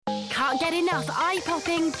Can't get enough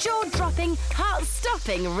eye-popping, jaw-dropping,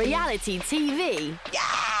 heart-stopping reality TV? Yeah!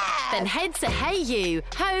 Then head to Hey You,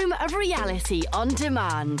 home of reality on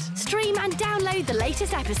demand. Stream and download the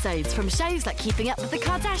latest episodes from shows like Keeping Up with the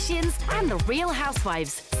Kardashians and The Real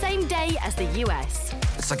Housewives, same day as the US.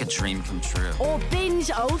 It's like a dream come true. Or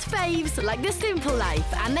binge old faves like The Simple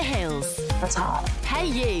Life and The Hills. That's hot. Hey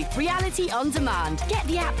You, reality on demand. Get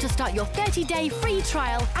the app to start your 30-day free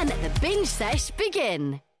trial and let the binge sesh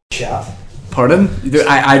begin. Chat. Pardon?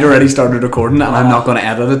 I'd already started recording and I'm not going to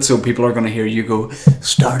edit it, so people are going to hear you go,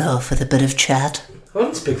 start off with a bit of chat. I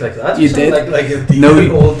wouldn't speak like that. You did? Like a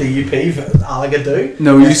old DUP Alagadoo.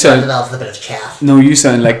 No, you sound... off with a bit of chat. No, you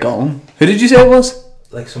sound like Gollum. Who did you say it was?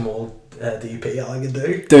 Like some old DUP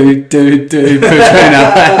Alagadoo. Dude.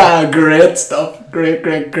 Great stuff.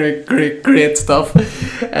 Great stuff.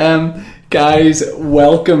 Guys,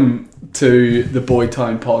 welcome to the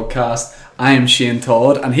Boytown podcast. I am Shane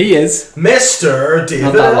Todd, and he is Mr. David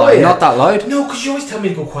not that Elliott. Not that loud. No, because you always tell me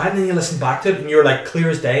to go quiet, and then you listen back to it, and you're like clear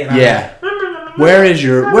as day. And Yeah. Where's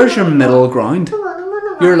your middle ground?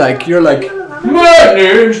 You're like, my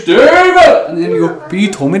name's David, and then you go, but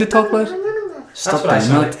you told me to talk loud. That's what I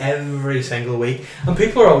sound like every single week. And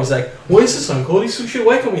people are always like, why is the sound quality so shit?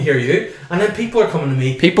 Why can't we hear you? And then people are coming to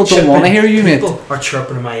me. People don't want to hear you, mate. People are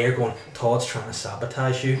chirping in my ear going, Todd's trying to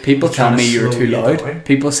sabotage you. People He's tell trying me to you're slow too you loud. down."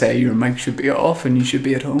 People say your mic should be off and you should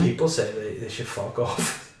be at home. People say they should fuck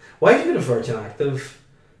off. Why have you got a Virgin Active?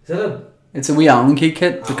 Is that a... It's a wee Allen key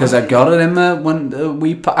kit because I got it in my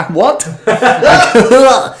wee pack. What?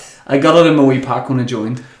 I got it in my wee pack when I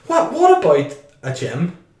joined. What about a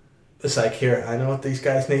gym? It's like, here, I know what these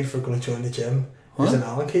guys need for going to join the gym. Is an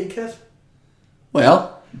Allen key kit.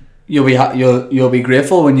 Well, you'll be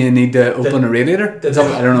grateful when you need to open a radiator. I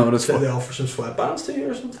don't know what it's for. Did they offer some sweatbands to you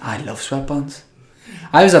or something? I love sweatbands.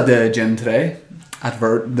 I was at the gym today, at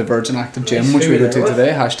the Virgin Active gym, Nice. which Who we were go to you there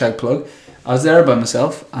today, hashtag plug. I was there by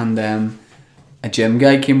myself, and a gym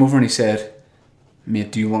guy came over and he said,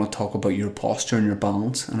 mate, do you want to talk about your posture and your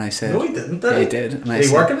balance? And I said... No, he didn't. Yeah, he did. And Did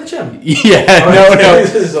he work in the gym? Yeah,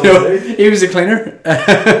 no. He was a cleaner.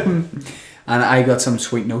 And I got some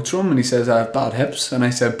sweet notes from him, and he says, I have bad hips. And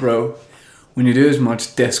I said, bro, when you do as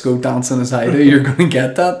much disco dancing as I do, you're going to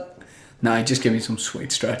get that. Now, he just gave me some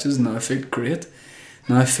sweet stretches, and now I feel great.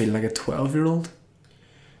 Now I feel like a 12-year-old.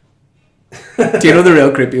 Do you know the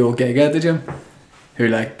real creepy old gay guy at the gym? Who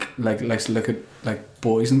likes to look at like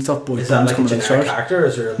boys and stuff. Boys is that like a coming to the generic showers. actor? Or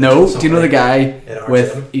is there No, do you know the guy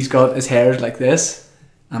with gym? he's got his hair like this,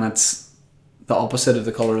 and it's the opposite of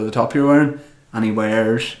the colour of the top you're wearing, and he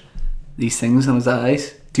wears these things on his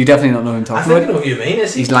eyes. Do you definitely not know who I'm I talking think I about? know who you mean.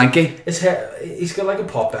 Is he? He's lanky. His hair, he's got like a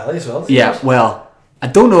pot belly as well. Yeah, well, I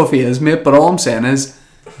don't know if he is, mate, but all I'm saying is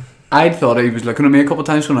I'd thought he was looking at me a couple of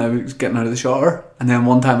times when I was getting out of the shower, and then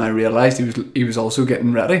one time I realised he was also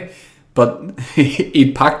getting ready, but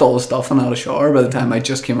he'd packed all the stuff and had a shower by the time I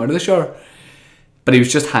just came out of the shower. But he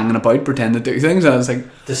was just hanging about pretending to do things, and I was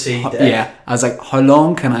like, to see dick. yeah, I was like, how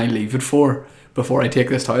long can I leave it for before I take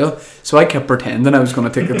this towel? So I kept pretending I was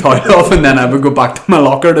going to take the towel off, and then I would go back to my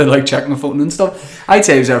locker to like check my phone and stuff. I'd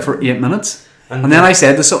say he was there for 8 minutes, and then I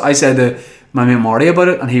said to my mate Marty about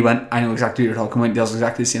it, and he went, I know exactly what you're talking about. He does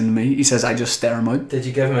exactly the same to me. He says, I just stare him out. Did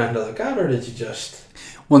you give him a look at, or did you just...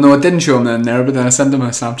 Well, no, it didn't show him in there, but then I sent him a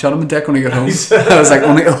Snapchat of my dick when I got home. I was like,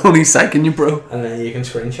 only psyching you, bro. And then you can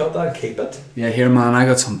screenshot that and keep it. Yeah, here, man, I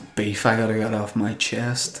got some beef I gotta get off my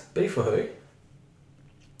chest. Beef with who?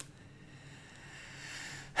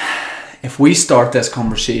 If we start this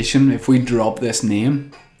conversation, if we drop this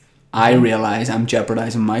name, I realise I'm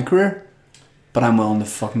jeopardising my career, but I'm willing to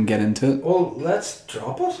fucking get into it. Well, let's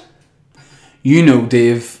drop it. You know,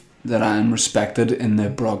 Dave, that I'm respected in the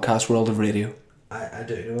broadcast world of radio. I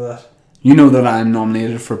do know that. You know that I'm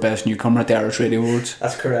nominated for Best Newcomer at the Irish Radio Awards.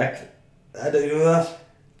 That's correct. I do know that.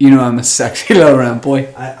 You know I'm a sexy little ramp boy.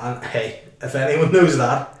 Hey, if anyone knows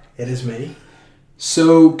that, it is me.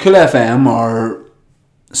 So, Cool FM are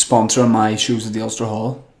sponsoring my shows at the Ulster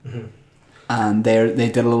Hall. Mm-hmm. And they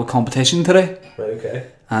did a little competition today. Right, okay.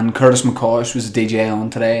 And Curtis McCosh was a DJ on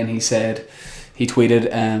today, and he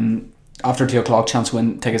tweeted, after 2 o'clock, chance to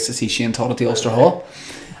win tickets to see Shane Todd at the Ulster Hall.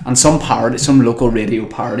 And some local radio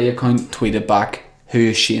parody account tweeted back, who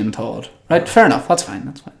is Shane Todd? Right, fair enough, that's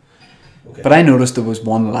fine. Okay. But I noticed there was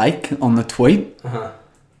 1 like on the tweet, and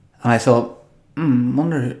I thought,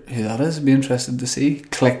 wonder who that is, I'd be interested to see.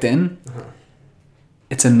 Clicked in.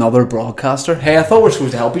 It's another broadcaster. Hey, I thought we were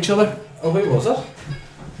supposed to help each other. Oh, who was it?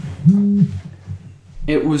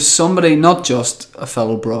 It was somebody, not just a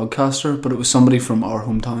fellow broadcaster, but it was somebody from our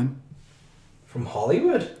hometown. From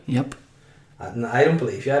Hollywood? Yep. I don't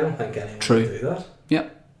believe you. I don't think anyone would do that.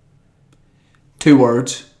 Yep. 2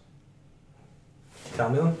 words. Tell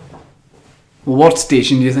me them. Well, what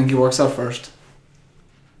station do you think he works at first?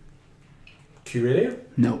 Q Radio?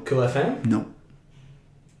 No. Cool FM? No.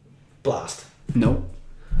 Blast? No.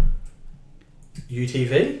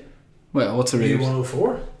 UTV? Well, what's the radio?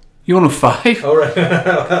 U104? You 105? Oh,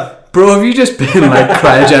 right. Bro, have you just been like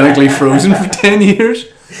cryogenically frozen for 10 years?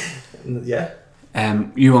 Yeah.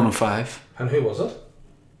 U105. And who was it?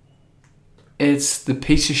 It's the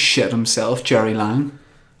piece of shit himself, Jerry Lang.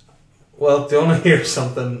 Well, do you want to hear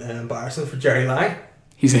something embarrassing for Jerry Lang?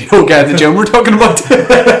 He's the old guy at the gym we're talking about.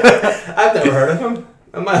 I've never heard of him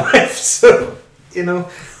in my life, so, I'm going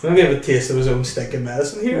to give a taste of his own stinking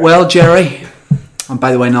medicine here. Well, Jerry, and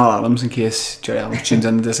by the way, not Adams, in case Jerry Adams tunes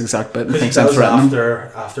into this exact bit and thinks I'm threatening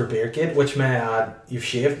him. After Beardgate, which may I add, you've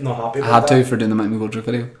shaved, not happy about I had that. to for doing the Mike McGoldrick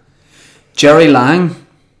video. Jerry Lang,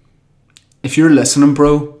 if you're listening,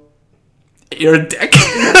 bro, you're a dick.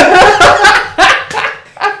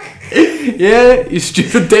 Yeah, you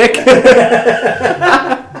stupid dick.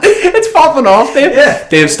 It's popping off, Dave. Yeah.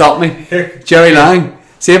 Dave, stop me. Jerry Lang,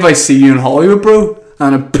 see if I see you in Hollywood, bro,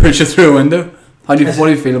 and I push you through a window. What do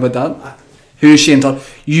you feel about that? Who's Shane Todd?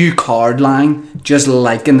 You card Lang, just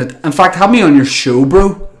liking it. In fact, have me on your show,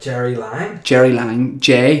 bro. Jerry Lang? Jerry Lang,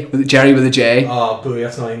 Jerry with a J. Oh, boo,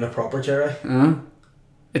 that's not even a proper Jerry.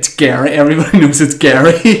 It's Gary. Everybody knows it's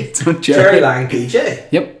Gary. It's not Jerry. Jerry Lang DJ?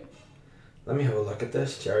 Yep. Let me have a look at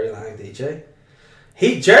this. Jerry Lang DJ.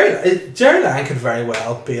 Jerry Lang could very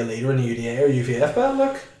well be a leader in the UDA or UVF, but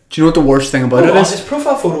look. Do you know what the worst thing about it is? His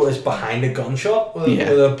profile photo is behind a gunshot with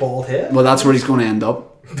a bald head. Well, that's where he's going to end up.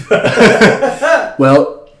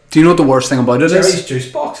 Well, do you know what the worst thing about it is? Jerry's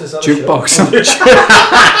Juice Box, is that Jukebox.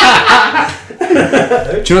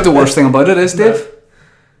 Do you know what the worst thing about it is, Dave?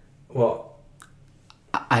 What?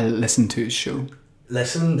 I listened to his show.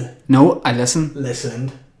 Listened? No, I listened.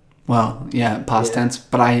 Listened. Well, yeah, past tense.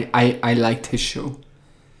 But I liked his show.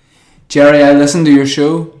 Jerry, I listened to your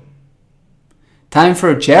show. Time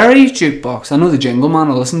for Jerry's Jukebox. I know the jingle, man.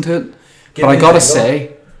 I listened to it. But I gotta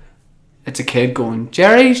say, it's a kid going,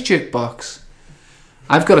 Jerry's Jukebox.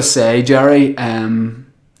 I've got to say, Jerry,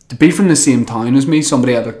 to be from the same town as me,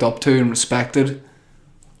 somebody I looked up to and respected.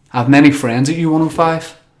 I have many friends at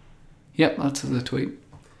U105. Yep, that's the tweet.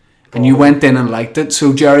 And you went in and liked it.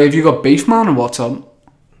 So, Jerry, have you got beef, man, or what's up?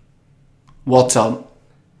 What's up?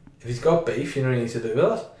 If he's got beef, you know what he needs to do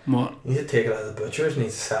with it? What? He needs to take it out of the butcher's, he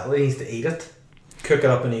needs to settle it, he needs to eat it. Cook it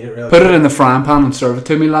up and eat it real Put it in the frying pan and serve it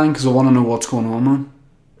to me, Lang, because I want to know what's going on, man.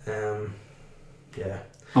 Yeah.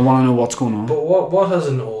 I want to know what's going on. But what has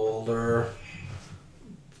an older,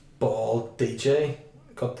 bald DJ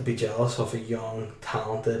got to be jealous of a young,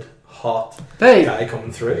 talented, hot guy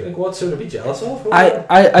coming through? Like, what's there to be jealous of?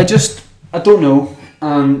 I don't know.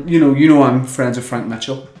 You know I'm friends with Frank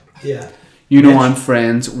Mitchell. Yeah. You know I'm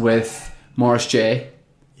friends with Morris J.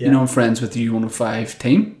 Yeah. You know I'm friends with the U105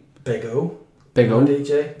 team. Big O. Big O.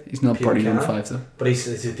 DJ. He's not part of U105 though. But he's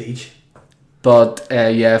a DJ. But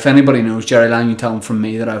yeah, if anybody knows Jerry Lang, you tell him from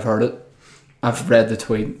me that I've heard it. I've read the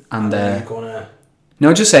tweet and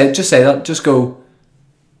no, just say that. Just go.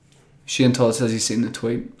 Shane Todd says he's seen the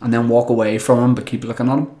tweet, and then walk away from him, but keep looking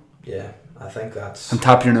at him. Yeah, I think that's. And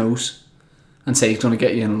tap your nose, and say he's going to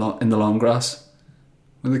get you in the long grass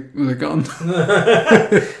with a gun.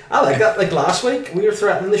 I like that. Like last week, we were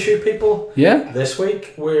threatening to shoot people. Yeah. This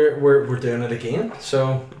week, we're doing it again.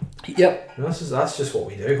 So. Yep. That's just what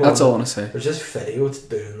we do. That's all I want to say. There's this video it's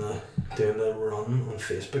doing the run on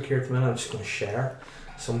Facebook here at the minute. I'm just going to share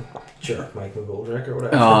some jerk Mike McGoldrick or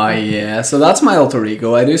whatever. Oh yeah, so that's my alter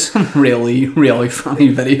ego. I do some really, really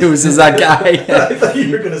funny videos as that guy. I thought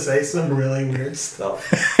you were going to say some really weird stuff.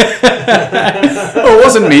 Oh, it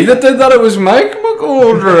wasn't me that did that. It was Mike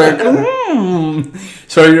McGoldrick.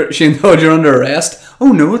 Sorry, Shane Todd, you're under arrest.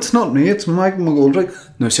 Oh no, it's not me. It's Mike McGoldrick.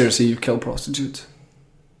 No, seriously, you've killed prostitutes.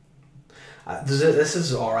 This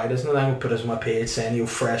is alright, isn't it? I'm going to put this on my page saying,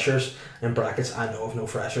 freshers, in brackets. I know of no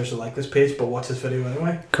freshers who like this page, but what's this video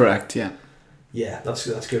anyway? Correct, yeah. Yeah, that's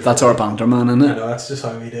good. That's our banter, man, isn't it? I know, that's just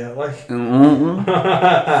how we do it, like.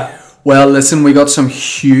 Well, listen, we got some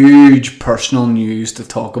huge personal news to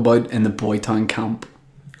talk about in the Boytown camp.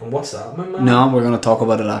 And what's that, my man? No, we're going to talk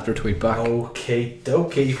about it after Tweetback. Okay.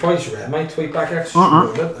 You probably just read my Tweetback, actually.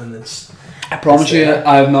 Wrote it, and it's... I promise you,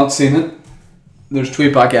 I have not seen it. There's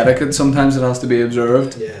Tweetback etiquette, sometimes it has to be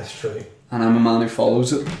observed. Yeah, it's true. And I'm a man who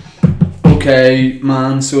follows it. Okay,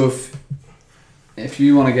 man, so if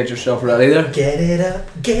you want to get yourself ready there. Get it up,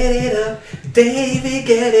 Davey,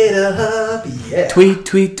 get it up, yeah.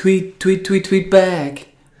 Tweet back.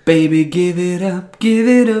 Baby, give it up.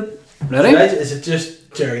 Ready? Is it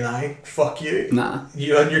just Jerry Lang? Fuck you. Nah.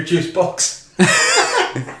 You and your juice box.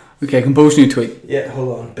 Okay, compose new tweet. Yeah,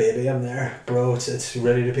 hold on, baby, I'm there. Bro, it's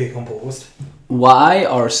ready to be composed. Why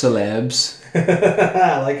are celebs...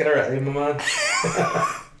 I like it already, my man.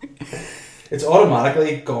 It's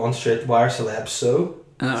automatically gone straight. Why are celebs so?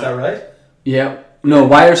 Is that right? Yeah. No,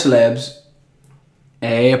 why are celebs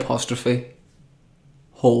A''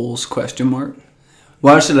 holes question mark?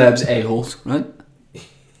 Why are celebs a-holes, right?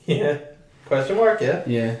 Yeah. Question mark, yeah.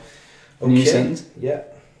 Yeah. Okay. New sentence. Yeah.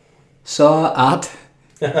 Saw at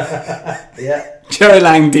Yeah. Jerry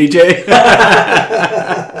Lang DJ.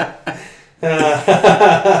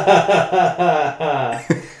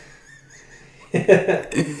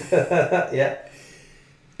 Yeah.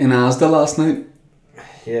 In Asda last night.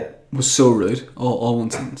 Yeah. Was so rude. All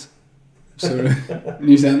one sentence. So rude.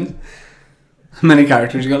 New sentence. How many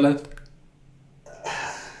characters you got left?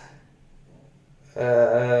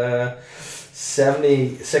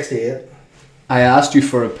 68. I asked you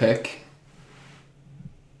for a pic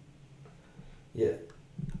Yeah.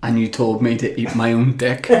 and you told me to eat my own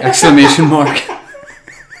dick! Exclamation mark.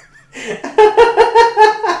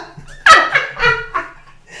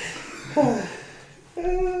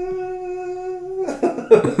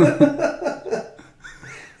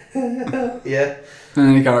 Yeah. How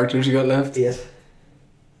many characters you got left? 8.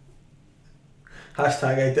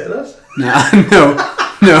 Hashtag I did it. Nah, no.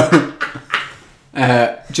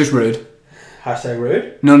 Just rude. Hashtag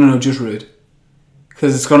rude. No, just rude.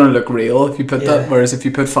 Because it's gonna look real if you put Yeah. that. Whereas if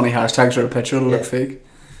you put funny hashtags or a picture, it'll look Yeah. fake.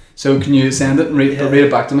 So can you send it and read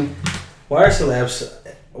it back to me? Why are celebs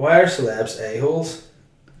a-holes?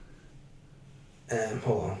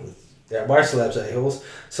 Hold on. Yeah, why are celebs a-holes?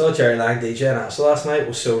 Saw Jerry Lang DJ in Asda last night.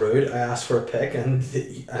 Was so rude. I asked for a pic and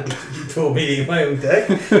you told me to eat my own dick.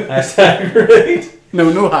 Hashtag rude.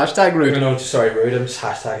 No hashtag rude. No, sorry, rude. I'm just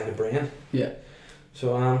hashtagging the brain. Yeah.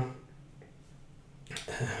 So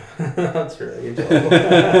that's really good.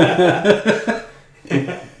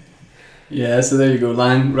 Yeah, so there you go,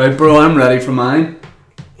 Lang. Right, bro, I'm ready for mine.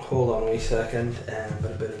 Hold on a wee second.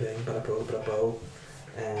 Bada bing, bada bo.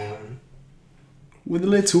 With a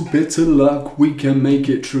little bit of luck, we can make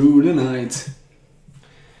it through tonight.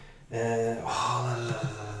 Yeah,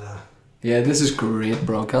 this is great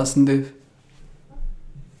broadcasting, Dave.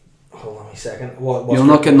 Hold on a wee second. What's You'll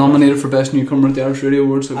not get nominated for Best Newcomer at the Irish Radio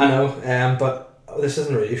Awards. Okay? I know, but this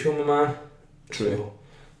isn't a radio show, my man. True. So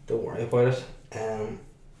don't worry about it.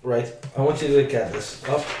 Right, I want you to get this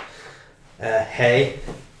up. Hey.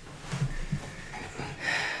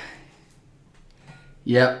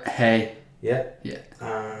 Yep, hey. Yeah. Yeah.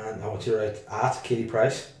 And I want you to write at Katie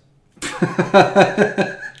Price.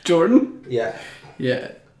 Jordan? Yeah.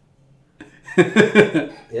 Yeah.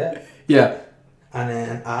 Yeah. Yeah. And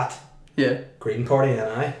then at Yeah. Green Party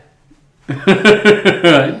NI.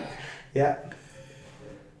 Right. Yeah.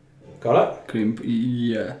 Got it? Green.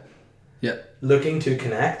 Yeah. Yeah. Looking to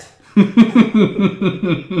connect.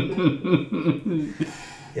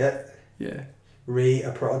 Yeah. Yeah.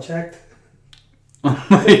 A project. Oh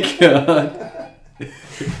my god.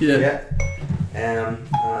 Yeah. Yeah. And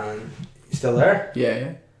you still there?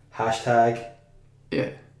 Yeah. Hashtag Yeah.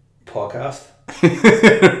 podcast.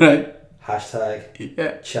 Right. Hashtag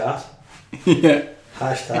Yeah. chat. Yeah.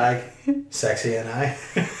 Hashtag sexy and I.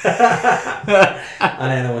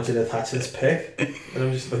 And then I want you to attach this pic that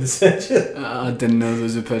I'm just about to send you. I didn't know there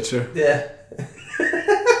was a picture. Yeah.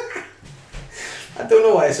 I don't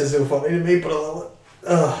know why this is so funny to me, but I love it.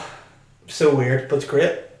 Oh, so weird, but it's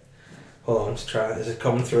great. Hold on, let's try. Is it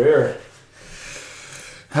coming through or?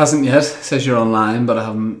 Hasn't yet. It says you're online, but I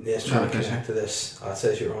haven't. Yes, try to connect to this. Oh, it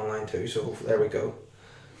says you're online too, so hopefully, there we go.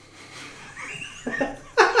 Do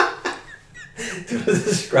you want to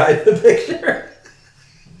describe the picture?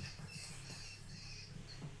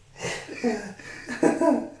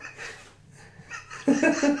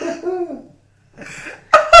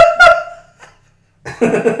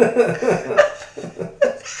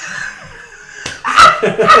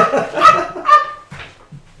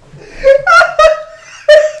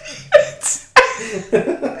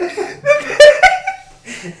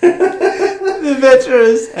 The picture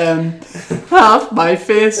is half my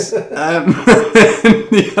face, and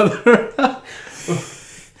the other half,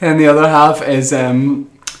 and the other half is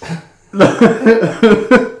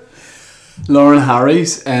Lauren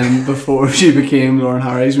Harries, before she became Lauren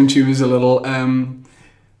Harries, when she was a little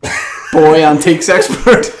boy antiques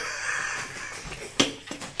expert.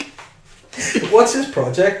 What's his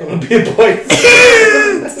project going to be about?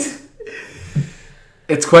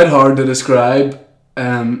 It's quite hard to describe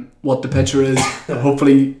what the picture is.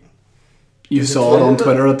 Hopefully you Is it saw it on tweeted?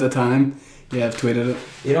 Twitter at the time. Yeah, I've tweeted it.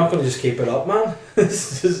 You're not going to just keep it up, man.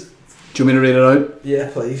 It's just Do you want me to read it out? Yeah,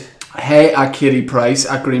 please. Hey, at Katie Price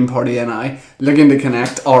at Green Party NI, looking to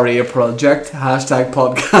connect RA project, hashtag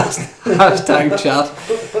podcast, hashtag chat,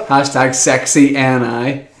 hashtag sexy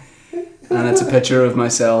NI. And it's a picture of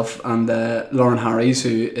myself and Lauren Harries, who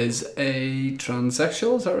is a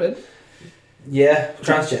transsexual, is that right? Yeah,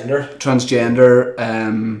 transgender.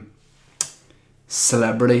 Transgender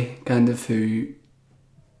celebrity, kind of, who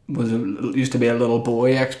used to be a little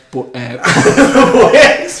boy Boy expert.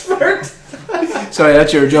 Sorry,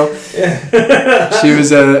 that's your job. Yeah. She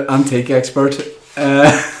was an antique expert.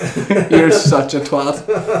 You're such a twat.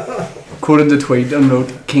 Quoted the tweet and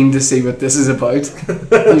wrote, "Keen to see what this is about."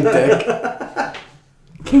 You dick.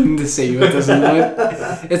 Keen to see what this is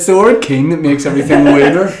about. It's the word keen that makes everything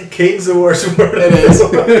weirder. Keen's the worst word. It is.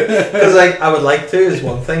 Because like, I would like to is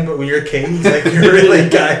one thing, but when you're keen, it's like you're really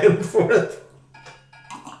dying for it.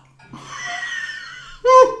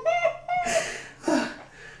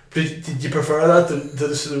 Did you prefer that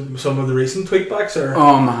to some of the recent tweetbacks, or?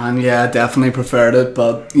 Oh man, yeah, definitely preferred it,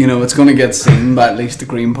 but you know it's going to get seen by at least the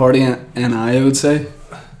Green Party and I would say.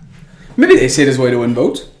 Maybe they see it as a way to win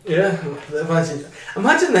votes. Yeah,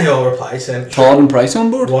 imagine they all reply saying, Todd and Price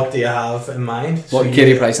on board. What do you have in mind? What, so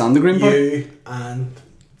Katie Price and the Green Party? You and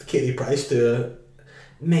Katie Price do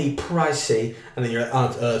me pricey, and then you're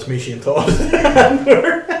like, it's Mishi and Todd. And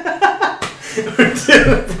we're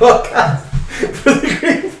doing a podcast for the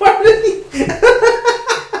Green Party.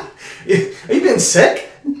 Are you being sick?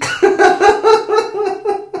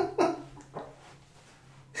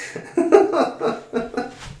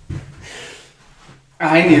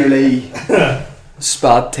 I nearly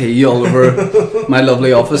spat tea all over my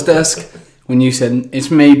lovely office desk when you said, "It's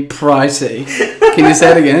me pricey." Can you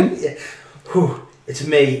say it again? Yeah. Whew, it's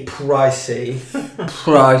me pricey.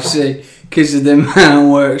 Pricey. Because of the amount of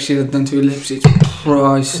work she had done to her lips, it's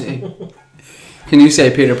pricey. Can you say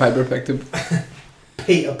Peter Piper picked up?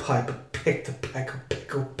 Peter Piper picked a pack of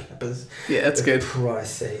pickled peppers. Yeah, that's good.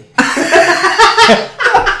 Pricey.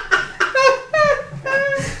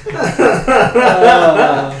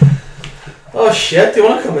 Oh shit, do you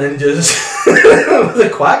want to come in just with a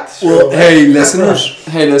quack? Well, hey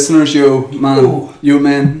listeners, yo man, Ooh. yo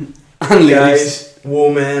men and ladies. Guys,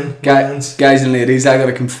 women, Guys and ladies, I got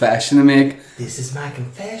a confession to make. This is my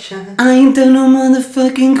confession. I ain't done no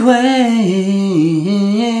motherfucking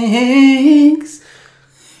quakes.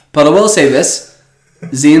 But I will say this,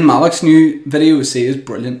 Zayn Malik's new video we see is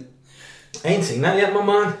brilliant. I ain't seen that yet, my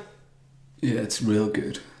man. Yeah, it's real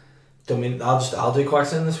good. I'll do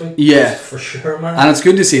quacks in this week. Yeah, for sure, man. And it's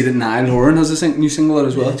good to see that Niall Horan has a new single out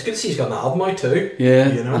as well. Yeah, it's good to see he's got an album out too. Yeah,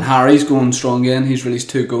 you know? And Harry's going strong again. He's released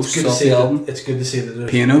 2 ghosts off the album. It's good to see that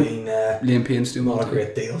there's Piano. been Liam Payne's doing not a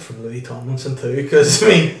great deal from Louis Tomlinson too, because I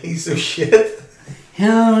mean he's so shit.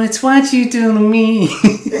 Oh, it's what you do to me.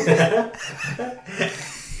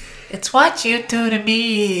 It's what you do to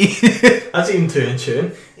me. That's even 2 in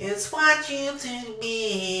tune. It's what you do to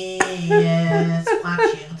me. It's what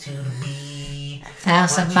you do to me.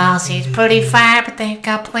 1,000 miles seems pretty far, but they've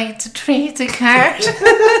got planes and trains and cars.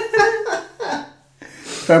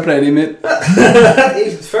 Fair play to you, mate.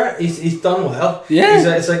 He's done well.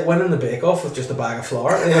 Yeah. It's like winning the Bake Off with just a bag of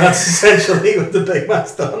flour. You know, that's essentially what the big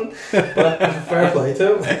man's done. But fair play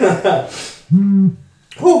to him.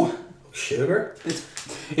 Oh, sugar.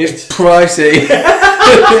 It's pricey.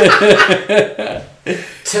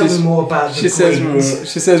 Tell me more about the Queens.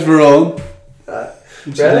 She says we're on.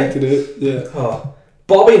 Really? Like to do it. Yeah. Oh.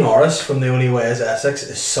 Bobby Norris from The Only Way Is Essex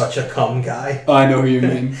is such a cum guy. I know who you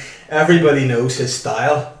mean. Everybody knows his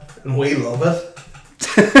style, and we love it.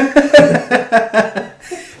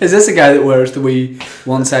 Is this a guy that wears the wee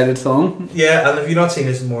one-sided thong? Yeah, and have you not seen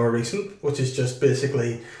his more recent, which is just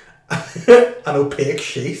basically an opaque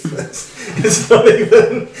sheath? It's not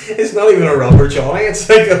even a rubber johnny. It's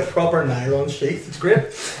like a proper nylon sheath. It's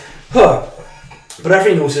great. Huh. But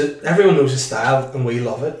everyone knows his style, and we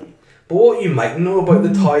love it. But what you might know about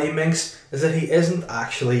the Toy Minx is that he isn't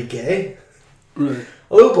actually gay. Right.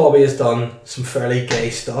 Although Bobby has done some fairly gay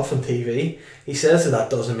stuff on TV, he says that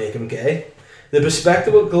doesn't make him gay. The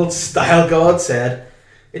bespectacled style god said,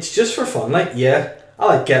 "It's just for fun, like, yeah, I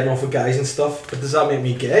like getting off with guys and stuff, but does that make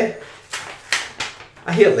me gay?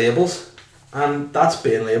 I hate labels, and that's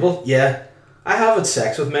being labelled, yeah. I have had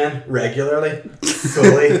sex with men regularly,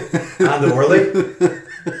 fully, and orally.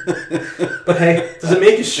 But hey, does it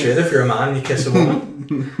make you straight if you're a man and you kiss a woman?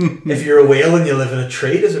 If you're a whale and you live in a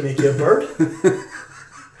tree, does it make you a bird?"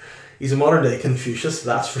 He's a modern day Confucius,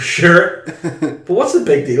 that's for sure. But what's the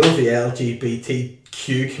big deal with the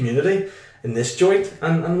LGBTQ community in this joint?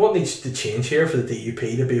 And what needs to change here for the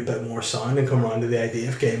DUP to be a bit more sound and come around to the idea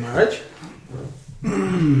of gay marriage?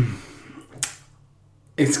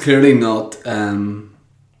 it's clearly not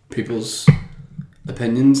people's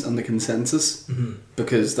opinions and the consensus,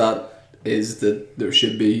 because that is that there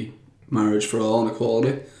should be marriage for all and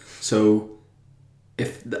equality. So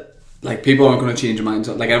if people aren't going to change their minds,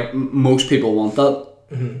 most people want that.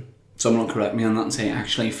 Someone will correct me on that and say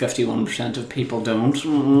actually 51% of people don't.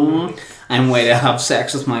 I'm way to have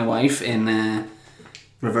sex with my wife in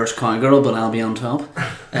reverse cowgirl, but I'll be on top.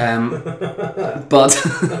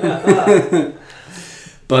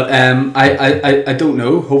 But I don't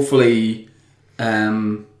know. Hopefully,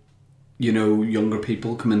 younger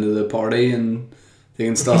people come into the party and they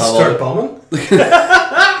can still have start bombing.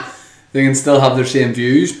 They can still have their same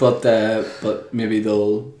views, but maybe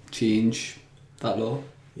they'll change that law.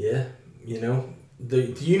 Yeah,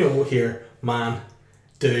 do you know here, man,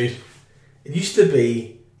 dude, it used to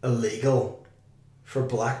be illegal for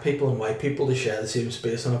black people and white people to share the same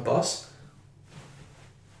space on a bus.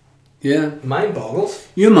 Yeah. Mind boggles.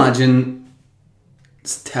 You imagine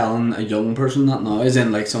telling a young person that now, as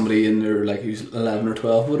in somebody in their who's 11 or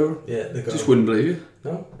 12 or whatever. Yeah, they go, just wouldn't believe you.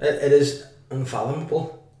 No, it is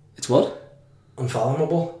unfathomable. It's what?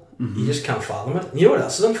 Unfathomable. You just can't fathom it. You know what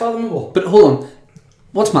else is unfathomable? But hold on,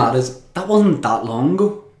 what's mad is that wasn't that long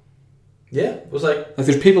ago. Yeah, it was like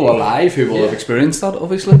there's people alive who will have experienced that,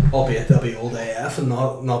 obviously. Albeit they'll be old AF and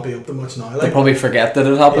not be up to much now. They'll probably forget that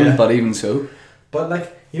it happened, but even so.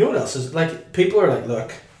 But you know what else is people are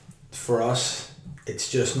look, for us,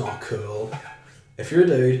 it's just not cool if you're a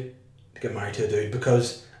dude to get married to a dude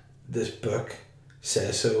because this book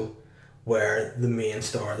says so, where the main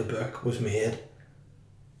star of the book was made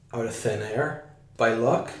out of thin air by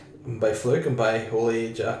luck and by fluke and by holy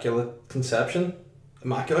immaculate conception,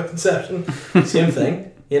 same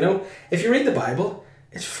thing. If you read the Bible,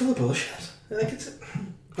 it's full of bullshit.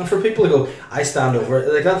 And for people to go, I stand over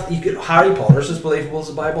it, that, you could, Harry Potter's as believable as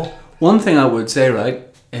the Bible. One thing I would say, right,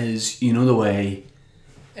 is the way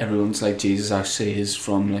everyone's Jesus actually is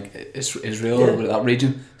from Israel or that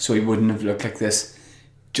region, so he wouldn't have looked like this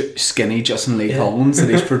skinny Justin Lee Collins that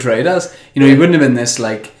he's portrayed as. He wouldn't have been this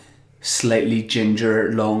slightly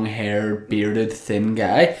ginger, long hair, bearded, thin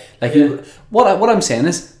guy. What I'm saying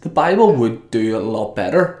is the Bible would do a lot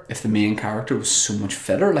better if the main character was so much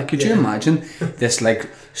fitter. Could you imagine this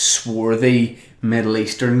swarthy Middle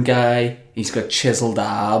Eastern guy? He's got chiseled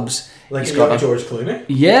abs. He's got George Clooney.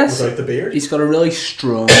 Yes, without the beard. He's got a really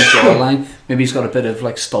strong jawline. Maybe he's got a bit of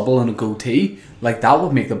stubble and a goatee. That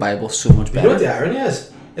would make the Bible so much better. You know what the irony is?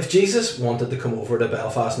 If Jesus wanted to come over to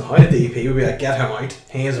Belfast now, the DP would be like, get him out.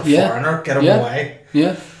 He is a foreigner. Get him away.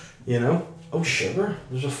 Yeah. Oh, sugar.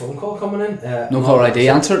 There's a phone call coming in. No caller ID.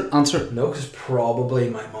 Answer it. No, because probably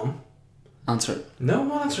my mum. Answer it. No, I'm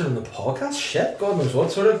not answering the podcast. Shit, God knows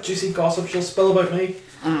what sort of juicy gossip she'll spill about me.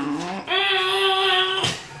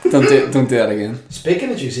 Don't do that again. Speaking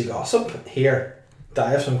of juicy gossip, here,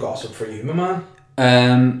 I have some gossip for you, my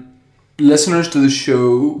man. Listeners to the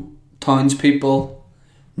show, townspeople,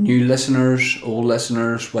 new listeners, old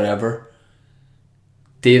listeners, whatever.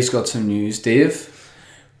 Dave's got some news. Dave?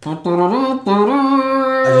 I just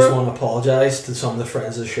want to apologise to some of the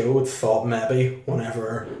friends of the show who thought maybe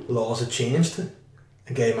whenever laws had changed and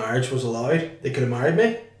gay marriage was allowed, they could have married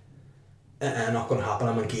me. Not going to happen.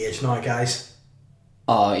 I'm engaged now, guys.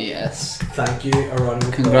 Oh, yes. Thank you. A round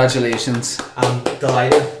of Congratulations. I'm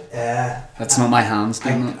delighted. That's not my hands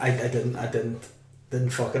doing it. I didn't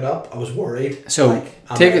fuck it up. I was worried. So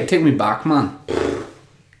take me back, man.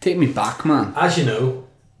 Take me back, man. As you know,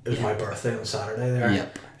 it was my birthday on Saturday there.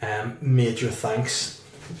 Yep. Major thanks,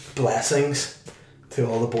 blessings to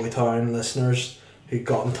all the Boytown listeners who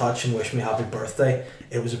got in touch and wished me happy birthday.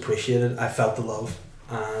 It was appreciated. I felt the love.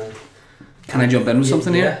 And can I jump in with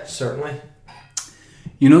something here? Yeah, certainly.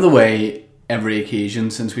 You know the way every occasion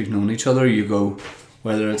since we've known each other, you go,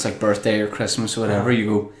 whether it's birthday or Christmas or whatever, you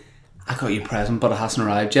go, I got you a present but it hasn't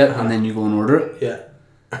arrived yet, and then you go and order it.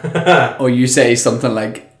 Yeah. Or you say something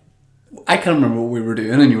I can't remember what we were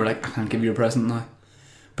doing, and you were like, I can't give you a present now.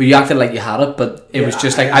 But you acted like you had it, but it was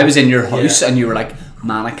just I was in your house and you were like,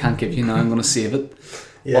 man, I can't give you now, I'm going to save it.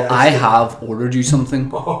 Yeah, well, I have ordered you something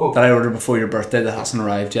that I ordered before your birthday that hasn't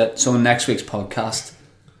arrived yet. So in next week's podcast,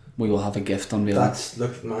 we will have a gift unveiling.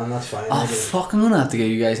 Look, man, that's fine. Oh, fuck, I'm going to have to get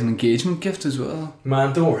you guys an engagement gift as well.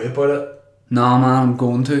 Man, don't worry about it. Nah, man, I'm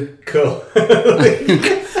going to. Cool.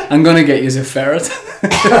 I'm going to get you as a ferret.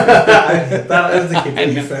 That is to keep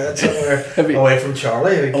you ferret somewhere away from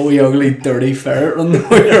Charlie. Oh, you ugly, dirty ferret running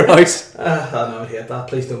over your house. I know, I hate that.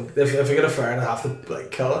 Please don't. If I get a ferret, I have to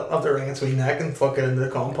kill it. I have to wring its wee neck and fuck it into the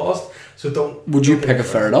compost. So don't. Would you pick a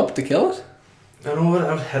ferret up to kill it? I know,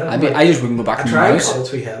 I would hit it. I just wouldn't go back in my house. I try and cut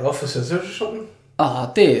its wee head off with scissors or something.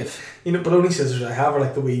 Ah, Dave. You know, but only scissors I have are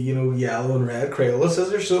like the wee, you know, yellow and red Crayola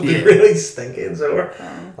scissors, so it'd be really stinky and sore.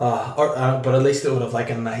 But at least it would have like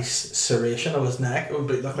a nice serration of his neck. It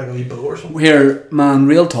would look like a wee bow or something. Here, man,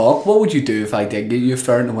 real talk. What would you do if I did get you a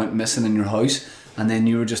ferret and went missing in your house, and then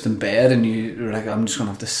you were just in bed and you were like, I'm just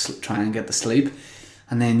gonna have to try and get to sleep,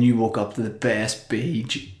 and then you woke up to the best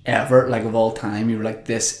beach ever, like of all time. You were like,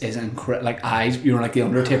 this is incredible. Like eyes, you were like the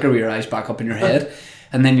Undertaker with your eyes back up in your head.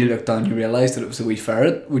 And then you looked down and you realised that it was a wee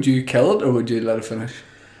ferret. Would you kill it or would you let it finish?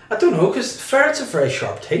 I don't know, because ferrets have very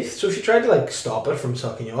sharp teeth, so if you tried to like stop it from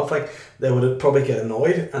sucking you off, like they would probably get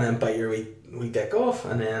annoyed and then bite your wee dick off,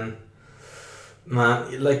 and then,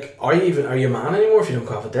 man, like, are you a man anymore if you don't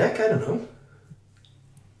have a dick? I don't know.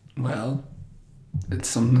 Well, it's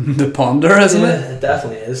something to ponder, isn't it? It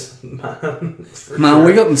definitely is, man. Man,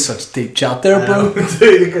 we got in such deep chat there, bro.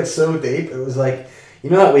 Dude, it got so deep. It was like, you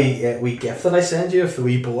know that wee gift that I send you of the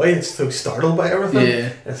wee boy that's so startled by everything?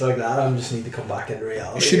 Yeah. It's like that. I just need to come back into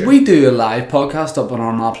reality. Should we do a live podcast up on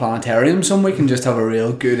Armagh Planetarium some week and just have a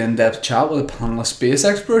real good in-depth chat with a panel of space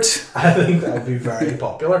experts? I think that would be very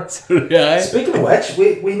popular. Yeah. Speaking of which,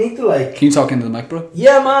 we need to like... Can you talk into the mic, bro?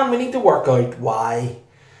 Yeah, man, we need to work out why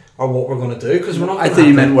or what we're going to do, because we're not... I thought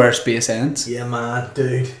you meant where space ends. Yeah, man,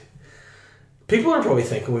 dude. People are probably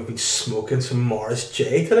thinking we've been smoking some Morris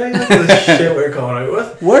J today. That's the shit we're coming out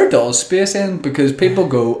with. Where does space end? Because people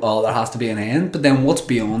go, oh, there has to be an end, but then what's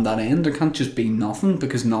beyond that end? There can't just be nothing,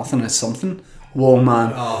 because nothing is something. Whoa,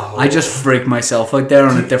 man. I just freak myself out there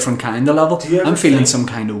on a different kind of level. I'm feeling some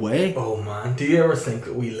kind of way. Oh, man. Do you ever think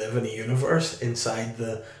that we live in a universe inside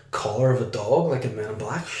the collar of a dog, like in Men in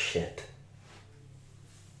Black? Shit.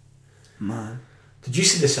 Man. Did you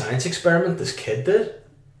see the science experiment this kid did?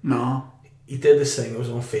 No. He did this thing that was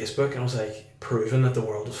on Facebook and it was like proving that the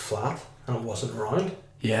world was flat and it wasn't round.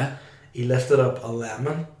 Yeah. He lifted up a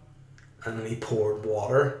lemon and then he poured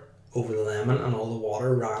water over the lemon and all the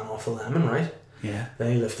water ran off the lemon, right? Yeah.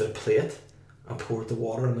 Then he lifted a plate and poured the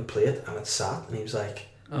water on the plate and it sat, and he was like,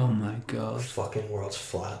 oh my the god. fucking world's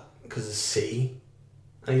flat because the sea.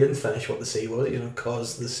 And he didn't finish what the sea was, you know,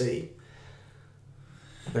 cause the sea.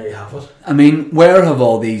 There you have it. I mean, where have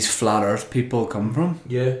all these flat earth people come from?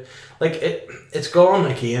 Yeah. Like, it's gone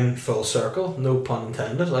again full circle, no pun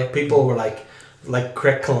intended. Like, people were like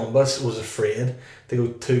Crick Columbus was afraid to go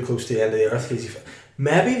too close to the end of the earth. Because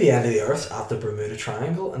maybe the end of the earth's at the Bermuda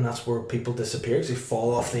Triangle, and that's where people disappear because they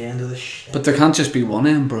fall off the end of the shit. But there can't just be one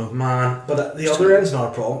end, bro. Man, but the other end's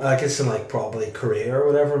not a problem. Like, it's in, like, probably Korea or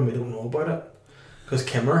whatever, and we don't know about it. Because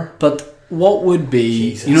Kimmer. But what would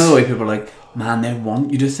be... Jesus. You know the way people are like, man, they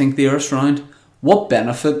want you to think the earth's round. What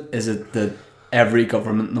benefit is it that every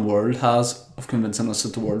government in the world has of convincing us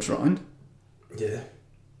that the world's round? Yeah.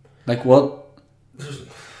 Like, what?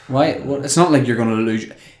 Why? What? It's not like you're going to lose...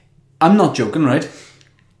 I'm not joking, right?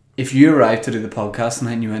 If you arrived to do the podcast and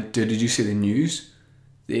then you went, dude, did you see the news?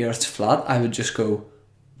 The earth's flat. I would just go,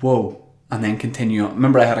 whoa, and then continue on.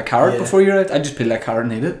 Remember I had a carrot before you arrived? I'd just peel that carrot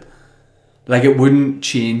and eat it. Like, it wouldn't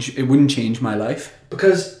change my life.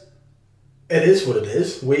 Because it is what it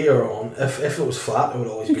is. We are on... If it was flat, it would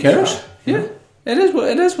always Who be cares? flat. Yeah. It is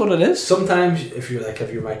what it is. Sometimes, if you like,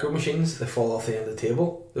 have your micro machines, they fall off the end of the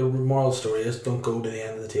table. The moral of the story is, don't go to the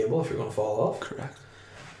end of the table if you're going to fall off. Correct.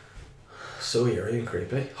 So eerie and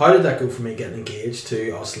creepy. How did that go from me getting engaged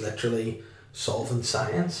to us literally solving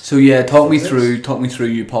science? So yeah, talk me through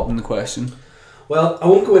you popping the question. Well, I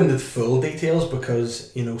won't go into the full details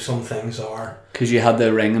because, you know, some things are... Because you had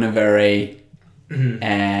the ring in a very,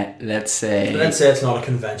 let's say it's not a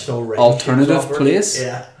conventional ring. alternative place.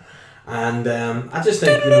 Yeah. And I just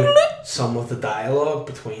think, you know, some of the dialogue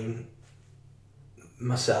between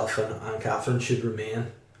myself and Catherine should remain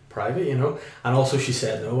private, you know. And also she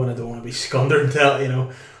said no, and I don't want to be scundered and tell, you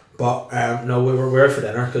know. But no, we were out for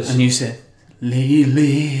dinner because... And you said,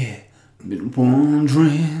 lately, been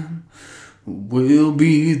wondering, will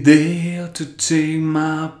be there to take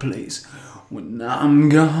my place when I'm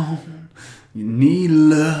gone. You need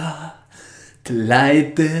love to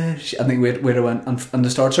light the... I think we went on the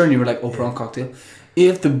start, sir, and you were like, Oprah on Cocktail.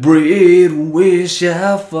 If the bread wish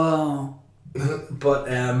shall fall. But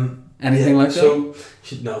anything like that? So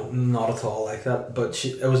no, not at all like that. But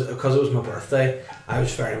it was because it was my birthday. I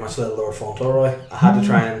was very much little Lord Fauntleroy. I had to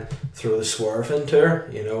try and throw the swerve into her,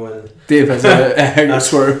 you know. And Dave has a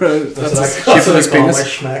swerve. That's a shape of his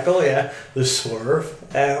penis. My schmeckle, yeah, the swerve.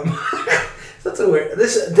 That's a weird.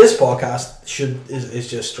 This podcast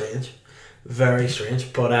is just strange, very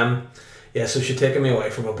strange. But yeah, so she'd taken me away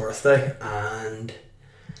for my birthday, and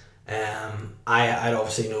I'd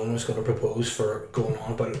obviously known I was going to propose for going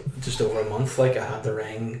on about just over a month. Like, I had the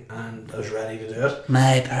ring and I was ready to do it.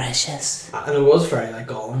 My precious. And I was very like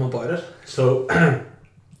Gollum about it. So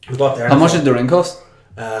we got there. How much did the ring cost?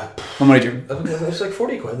 How much did you? It was like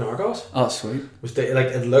 40 quid in Argos. Oh, sweet.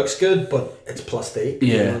 It looks good, but it's plastic.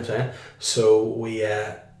 You know what I'm saying? So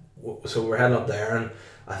we're heading up there, and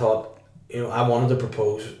I thought, I wanted to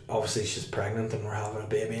propose. Obviously, she's pregnant, and we're having a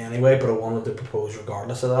baby anyway. But I wanted to propose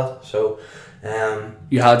regardless of that. So,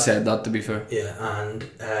 you had said that, to be fair. Yeah, and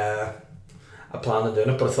I planned on doing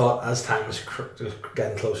it, but I thought as time was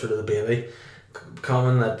getting closer to the baby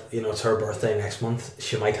coming, that it's her birthday next month,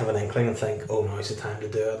 she might have an inkling and think, oh, now's the time to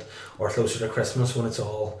do it, or closer to Christmas when it's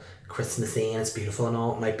all Christmassy and it's beautiful and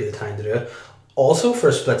all, it might be the time to do it. Also, for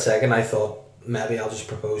a split second, I thought maybe I'll just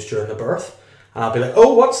propose during the birth, and I'll be like,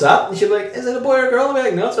 oh, what's that? And she'll be like, is it a boy or a girl? I'll be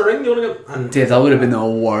like, no, it's a ring. Do you want to go? And Dude, that would have been the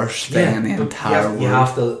worst thing in the entire world. You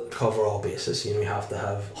have to cover all bases. You have to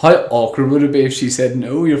have. How awkward would it be if she said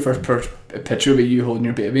no? Your first picture would be you holding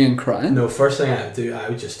your baby and crying. No, first thing I would do, I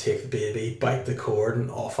would just take the baby, bite the cord, and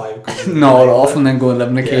off I would go. Gnaw it off and then go and live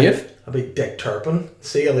in a cave. I'd be Dick Turpin.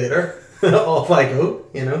 See you later. Off I go.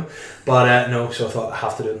 But no, so I thought I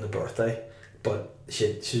have to do it on the birthday. But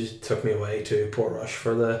she took me away to Portrush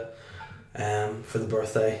for the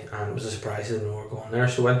birthday, and it was a surprise. I didn't know we were going there,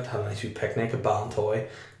 so went, had a nice wee picnic at Ballintoy. It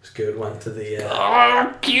was good. Went to the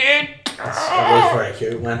cute. It was very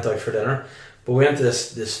cute. Went out for dinner, but we went to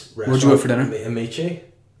this restaurant. Where'd you go for dinner? Amici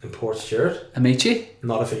in Port Stewart. Amici?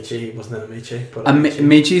 Not Avicii. He wasn't in Amici, but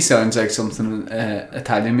Amici sounds like something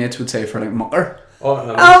Italian mates would say for like mucker. Oh,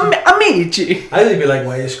 Amici. I think they'd be like,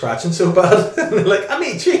 why are you scratching so bad? And they're like,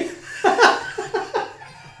 Amici.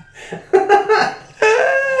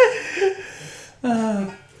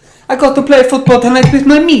 I got to play football tonight with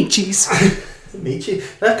my Michis. Michi.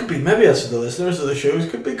 That could be, maybe that's what the listeners of the shows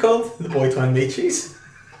could be called, the Boy Town Michis.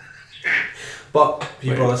 But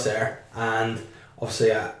you brought us there, and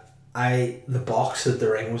obviously the box that the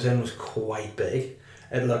ring was in was quite big.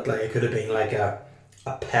 It looked like it could have been like a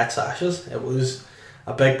pet's ashes. It was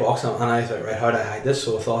a big box, and I thought, right, how do I hide this?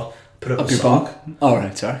 So I thought, put it in the sock. Oh,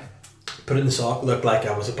 right, sorry. Put it in the sock. It looked like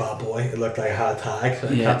I was a bad boy. It looked like I had a tag, so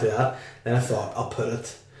I can't do that. Then I thought, I'll put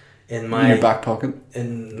it in your back pocket. I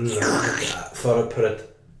thought I'd put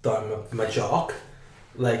it down my jock,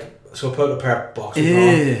 so I put a pair of boxers on,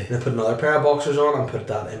 and then put another pair of boxers on, and put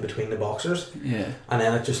that in between the boxers. Yeah. And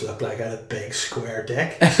then it just looked like I had a big square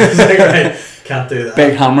dick. So I was like, right, can't do that.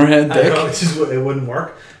 Big hammerhead dick. It wouldn't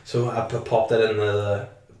work. So I popped it in the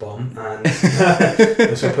bum, and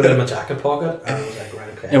so I put it in my jacket pocket, and I was like, right,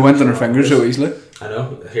 okay. It went on her fingers so easily. I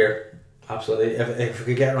know. Here. Absolutely. If we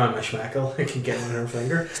could get around my schmeckle, I can get on her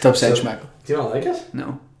finger. Stop saying schmeckle. Do you not like it?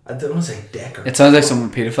 No. I don't want to say dick. It sounds like someone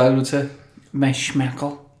paedophile would say. My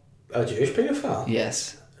schmeckle. A Jewish paedophile?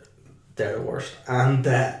 Yes. They're the worst. And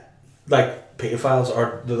paedophiles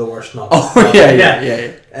are the worst. Not. Oh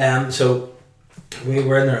yeah. So we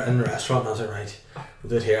were in the restaurant, and I was like, right, we'll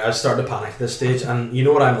do it here. I started to panic at this stage, and you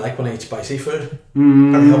know what I'm like when I eat spicy food?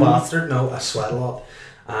 I'm a bastard. No, I sweat a lot.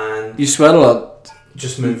 And you sweat a lot.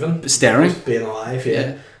 Just moving, staring, just being alive,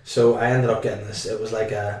 yeah. So I ended up getting this. It was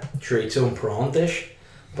like a chorizo and prawn dish,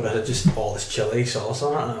 but it had just all this chili sauce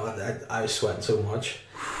on it, and I was sweating so much.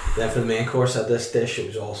 Then for the main course, I had this dish. It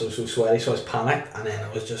was also so sweaty, so I was panicked, and then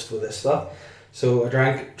I was just with this stuff. So I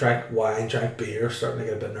drank wine, drank beer, starting to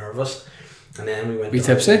get a bit nervous, and then we went. Were you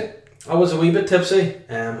tipsy? I was a wee bit tipsy.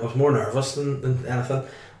 I was more nervous than anything,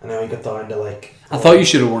 and then we got down to like. I thought you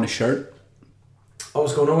should have worn a shirt. I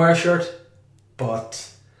was going to wear a shirt. But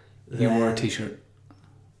you wore a t-shirt.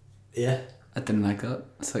 Yeah. I didn't like that.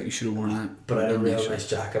 I thought you should have worn that. But I had a real nice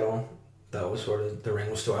jacket on. That was where the ring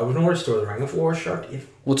was stored. I wouldn't know where to store the ring if I wore a shirt.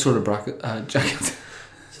 What sort of jacket?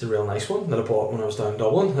 It's the real nice one that I bought when I was down in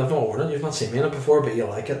Dublin. I've not worn it. You've not seen me in it before, but you'll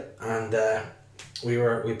like it. And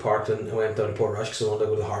we parked and went down to Portrush because I wanted to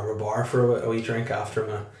go to the Harbour Bar for a wee drink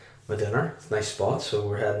after my dinner. It's a nice spot, so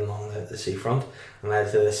we're heading along the seafront, and I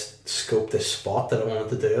had to scope this spot that I wanted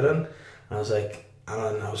to do it in. I was like,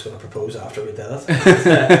 and I was going to propose after we did it.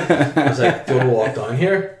 I was like, do you want to walk down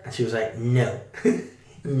here? And she was like, no.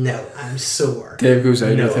 No, I'm sore. Dave goes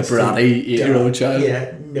out with a bratty 8-year-old child.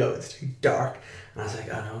 Yeah, no, it's too dark. And I was like,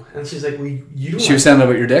 I know. And she's like, well, you don't. She was saying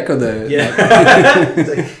about your dick or the.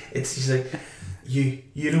 Yeah. She's like,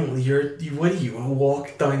 you don't. What do you want to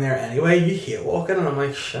walk down there anyway? You hate walking. And I'm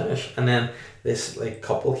like, shush. And then this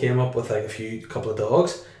couple came up with a couple of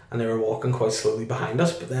dogs. And they were walking quite slowly behind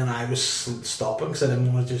us, but then I was stopping because I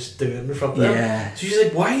didn't want to just do it in front of them. Yeah. So she's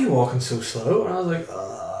like, why are you walking so slow? And I was like,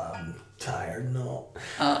 tired, no.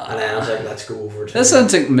 And then I was like, let's go over to... That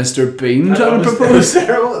sounds like Mr. Bean I know, trying to it was propose.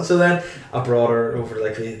 terrible. So then I brought her over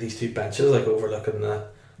like these two benches, like overlooking the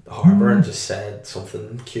harbour, and just said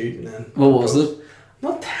something cute, and then... What was it? I'm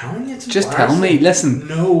not telling you, it's Just tell me. Listen,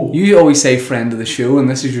 No. you always say friend of the show, and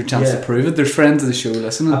this is your chance Yeah. to prove it. There's friends of the show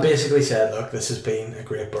listening. I basically said, look, this has been a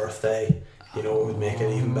great birthday. You know, it would make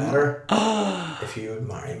it even better if you would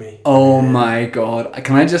marry me. Oh my god.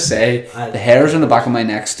 Can I just say, I- the hairs on the back of my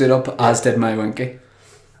neck stood up, as did my winky.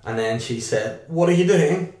 And then she said, what are you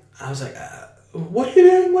doing? I was like, what are you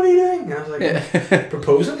doing? What are you doing? And I was like,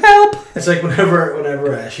 proposing? Help! It's like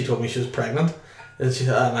whenever she told me she was pregnant,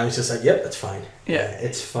 and I was just like, yep, it's fine. Yeah.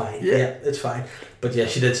 It's fine. Yeah. Yeah, it's fine. But yeah,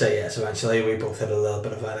 she did say yes eventually. We both had a little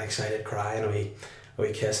bit of an excited cry and a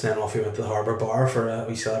wee kiss, and then off we went to the harbour bar for a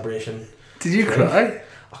wee celebration. Did you cry?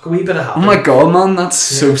 A wee bit of happy. Oh my god, man, that's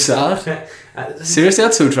so sad. sad. Seriously,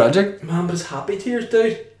 that's so tragic. Man, but it's happy tears,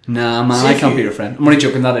 dude. Nah, man, See, I if can't you- be your friend. I'm only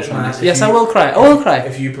joking, that is Man, nice. if Yes, you- I will cry. I will cry.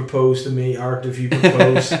 If you propose to me, or if you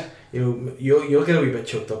propose, you'll get a wee bit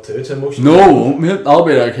choked up too. It's emotional. No, I won't, mate. I'll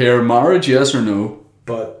be like, here, marriage, yes or no?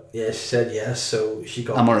 But yeah, she said yes, so she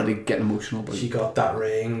got I'm already getting emotional. But she got that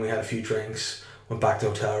ring. We had a few drinks. Went back to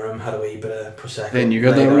the hotel room. Had a wee bit of prosecco. Then you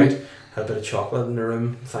got laid that out, right. Had a bit of chocolate in the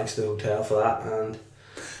room. Thanks to the hotel for that. And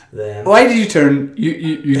then Why did you turn?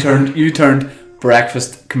 You turned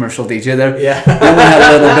breakfast commercial DJ there. yeah, Then we had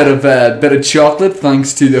a little bit of chocolate,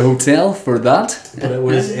 thanks to the hotel for that. but it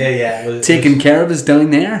was yeah, it was Taking care of us down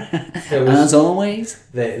there, It was- as always.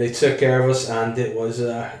 They took care of us, and it was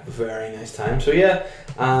a very nice time. So yeah,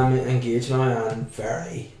 I'm engaged now, and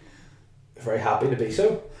very very happy to be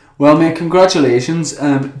so. Well, mate, congratulations.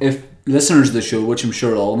 If listeners of the show, which I'm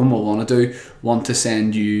sure all of them will want to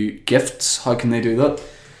send you gifts, how can they do that?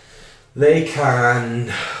 They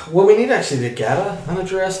can. Well, we need actually to get an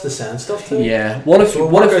address to send stuff to. Yeah. What if So we'll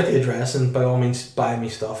what work if out the address, and by all means buy me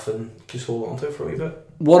stuff and just hold on to it for a wee bit.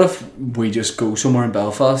 what if we just go somewhere in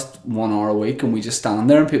Belfast 1 hour a week and we just stand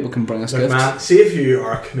there and people can bring us Look, gifts? man, see if you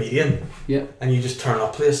are a comedian Yeah. and you just turn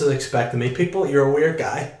up places expect to meet people, you're a weird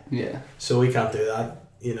guy. Yeah. So we can't do that.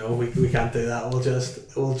 You know, we can't do that. We'll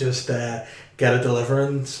just get a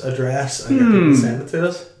deliverance address and get people to send it to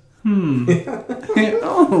us.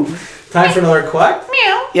 Oh. Time for another quack.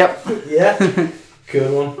 Yep. Yeah,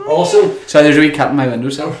 good one. Also, So there's a wee cat in my window,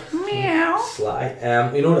 so.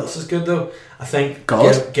 Sly. You know what else is good though? I think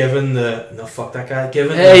God. given the no fuck that guy.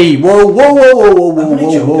 Given Hey, whoa, whoa, whoa, whoa, whoa, the, I'm whoa, only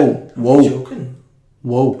whoa, joking. whoa, I'm whoa, joking.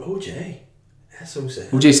 whoa. OJ. SOC.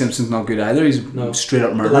 OJ Simpson's not good either. He's No. straight up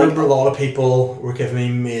But murderer. like a lot of people were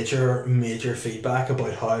giving me major feedback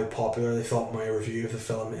about how popular they thought my review of the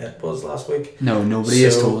film It was last week. No, nobody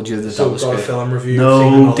has told you that so that was got a good. film review. No,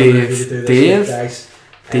 seen another Dave. review to do this Dave. week, guys.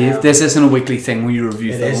 Dave, this isn't a weekly thing where you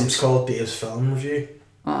review It is. films. It's called Dave's Film Review.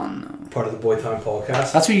 Oh no. Part of the Boytown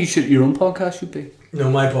podcast. That's what your own podcast should be. No,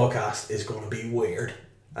 my podcast is going to be weird,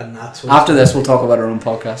 and that's what After this, we'll talk about our own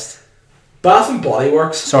podcast. Bath and Body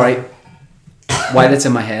Works. Sorry, while it's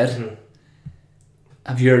in my head, Mhm.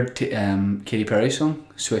 have you heard Katy Perry's song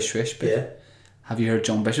 "Swish Swish"? But Yeah. have you heard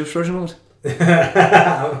John Bishop's version of it?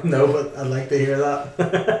 No, but I'd like to hear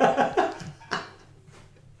that.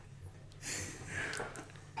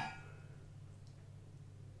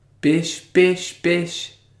 Bish, bish,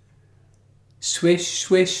 bish. Swish,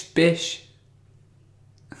 swish, bish.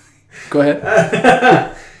 Go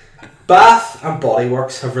ahead. Bath and Body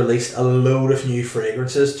Works have released a load of new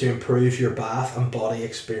fragrances to improve your bath and body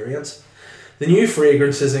experience. The new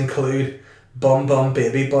fragrances include Bum Bum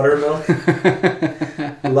Baby Buttermilk,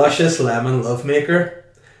 Luscious Lemon Lovemaker,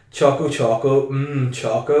 Choco Choco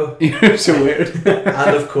Choco, You're so weird.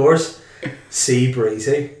 and of course, Sea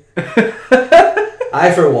Breezy.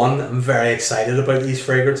 I, for one, am very excited about these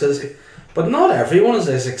fragrances, but not everyone is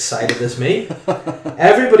as excited as me.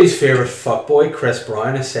 Everybody's favourite fuckboy, Chris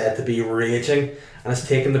Brown, is said to be raging and has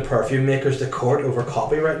taken the perfume makers to court over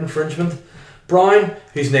copyright infringement. Brown,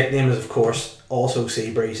 whose nickname is of course also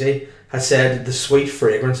Sea Breezy, has said the Sweet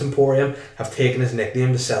Fragrance Emporium have taken his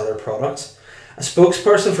nickname to sell their products. A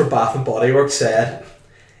spokesperson for Bath and Body Works said,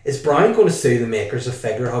 "Is Brown going to sue the makers of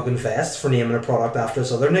figure-hugging vests for naming a product after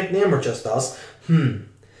his other nickname, or just us?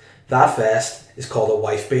 That vest is called a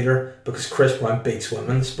wife beater because Chris Brown beats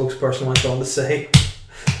women," the spokesperson went on to say.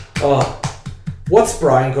 Oh, what's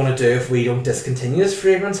Brian going to do if we don't discontinue this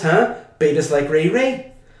fragrance, huh? Beat us like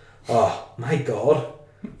Riri? Oh, my God.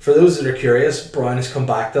 For those that are curious, Brian has come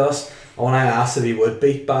back to us, and when I asked if he would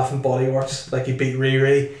beat Bath and Body Works like he beat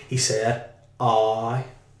Riri, he said, aye.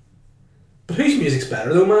 But whose music's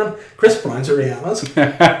better though, man? Chris Brown's or Rihanna's?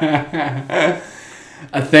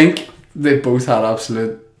 I think they both had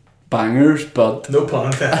absolute bangers, but No pun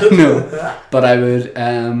intended. no. But I would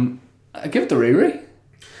I'd give it to Riri.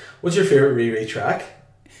 What's your favourite Riri track?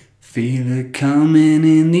 Feel it coming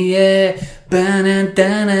in the air,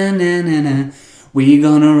 ba-na-da-na-na-na-na. We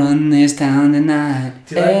gonna run this town tonight.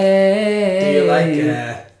 Do you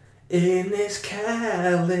like in this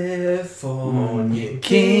California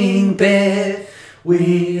king bed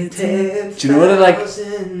we 10,000 Do you know what I like?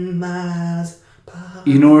 miles apart?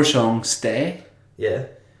 You know her song "Stay"? Yeah.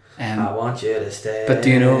 I want you to stay. But do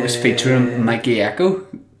you know it was featuring Mikey Echo?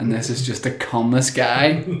 And this is just the calmest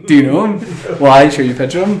guy. Do you know him? Well, I'll show you a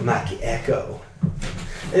picture of him. Mikey Echo.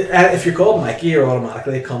 If you're called Mikey, you're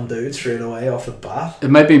automatically come dude straight away off the bat. It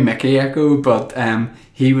might be Mickey Echo, but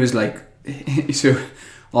he was like, so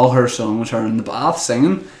all her song was her in the bath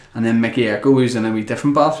singing, and then Mickey Echo was in a wee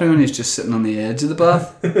different bathroom, and he's just sitting on the edge of the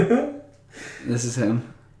bath. This is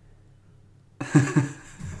him.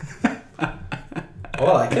 Oh,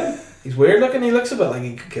 I like him. He's weird looking. He looks a bit like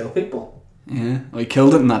he could kill people. Yeah, well, he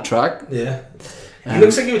killed it in that track. Yeah. He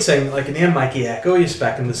looks like he would sing, like, in name Mikey Echo, you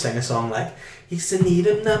expect him to sing a song like, "It's a need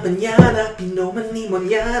of na manana, pino mani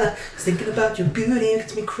manana, thinking about your beauty, it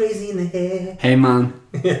gets me crazy in the head." Hey man,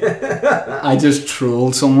 I just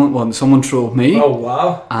trolled someone. Well, someone trolled me. Oh,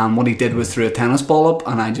 wow. And what he did was threw a tennis ball up,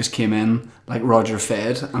 and I just came in like Roger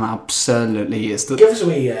Fed and absolutely aced it. Give us a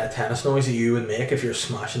wee tennis noise that you would make if you're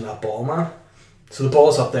smashing that ball, man. So the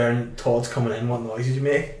ball's up there and Todd's coming in, what noise did you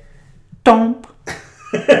make? Dump.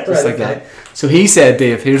 Just like that. So he said,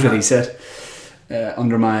 Dave, here's what he said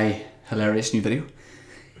under my hilarious new video.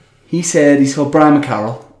 He said he's called Brian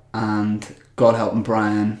McCarroll, and God help him,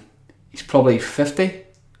 Brian, he's probably 50.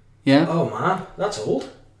 Yeah. Oh man, that's old.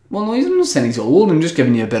 Well, no, I'm not saying he's old. I'm just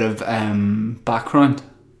giving you a bit of background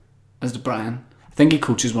as to Brian. I think he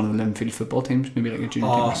coaches one of the Linfield football teams, maybe like a junior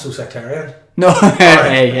team. Oh, so sectarian. No,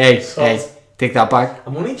 hey, take that back.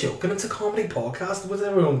 I'm only joking, it's a comedy podcast. What's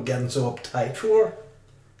everyone getting so uptight for?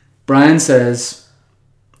 Brian says,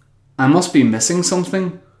 I must be missing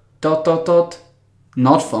something, ...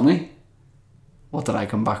 Not funny. What did I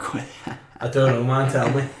come back with? I don't know, man,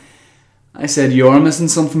 tell me. I said, you're missing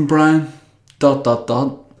something, Brian, ...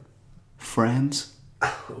 Friends.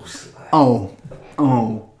 Oh, sly. Oh.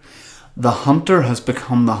 The hunter has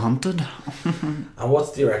become the hunted. And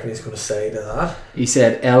what do you reckon he's going to say to that? He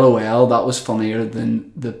said, LOL, that was funnier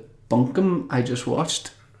than the bunkum I just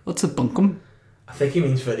watched. What's a bunkum? I think he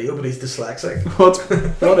means video, but he's dyslexic. What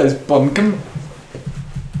is bunkum?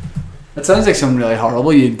 It sounds like something really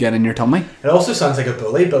horrible you'd get in your tummy. It also sounds like a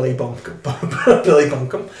bully, Billy Bunkum. Billy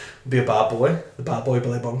Bunkum would be a bad boy. The bad boy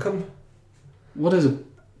Billy Bunkum. What is a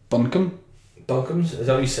bunkum? Bunkums? Is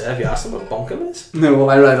that what you said? Have you asked him what bunkum is? No, well,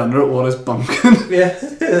 I write under it, what is bunkum? Yeah.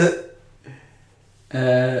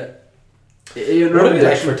 What have you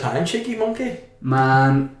like for time, cheeky monkey?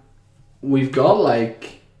 Man, we've got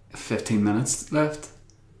like 15 minutes left.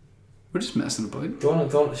 We're just messing about.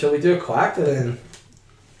 Shall we do a quack and then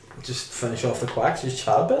just finish off the quacks? Just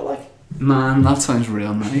chat a bit, like? Man, that sounds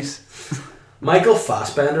real nice. Michael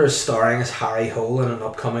Fassbender is starring as Harry Hole in an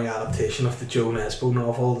upcoming adaptation of the Joe Nesbo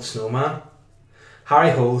novel The Snowman.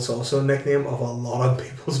 Harry Hole is also a nickname of a lot of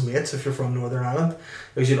people's mates if you're from Northern Ireland,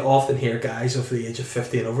 because you'd often hear guys of the age of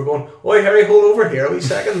 50 and over going, "Oi, Harry Hole over here a wee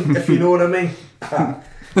second," if you know what I mean.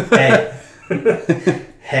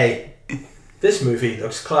 Hey, this movie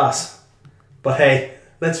looks class, but hey,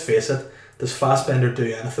 let's face it, does Fassbender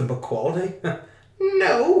do anything but quality?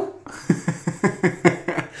 No.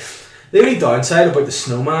 The only downside about The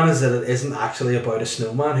Snowman is that it isn't actually about a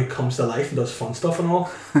snowman who comes to life and does fun stuff and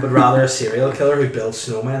all, but rather a serial killer who builds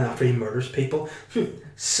snowmen after he murders people.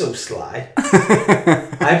 So sly.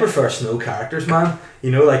 I prefer snow characters, man.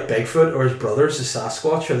 You know, like Bigfoot or his brothers, the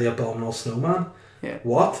Sasquatch or the Abominable Snowman. Yeah.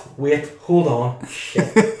 What? Wait, hold on.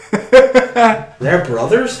 Shit. They're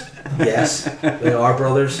brothers? Yes, they are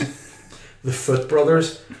brothers. The Foot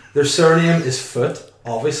brothers. Their surname is Foot.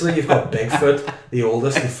 Obviously, you've got Bigfoot, the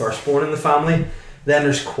oldest and firstborn in the family. Then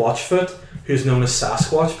there's Quatchfoot, who's known as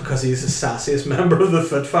Sasquatch because he's the sassiest member of the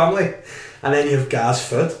Foot family. And then you have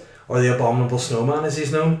Gazfoot, or the Abominable Snowman as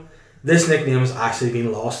he's known. This nickname has actually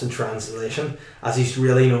been lost in translation, as he's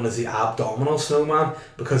really known as the Abdominal Snowman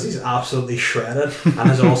because he's absolutely shredded and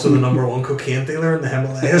is also the #1 cocaine dealer in the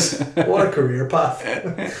Himalayas. What a career path.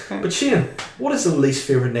 But Shane, what is the least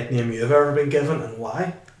favourite nickname you've ever been given and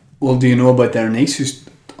why? Well, do you know about their niece who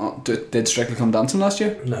did Strictly Come Dancing last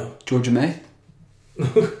year? No. Georgia May.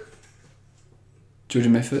 Georgia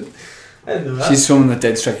May Foot. I didn't know that. She's someone that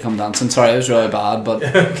did Strictly Come Dancing. Sorry, it was really bad, but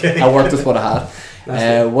Okay. I worked with what I had.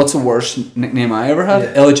 What's the worst nickname I ever had?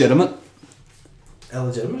 Yeah. Illegitimate.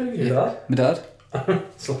 Illegitimate, your dad? My dad.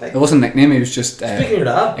 It's like, It wasn't a nickname. He was just speaking of your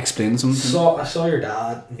dad, explaining something. I saw your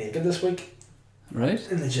dad naked this week Right.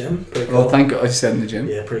 in the gym. Pretty cool. Well, thank God you said in the gym.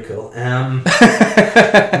 Yeah, pretty cool. Now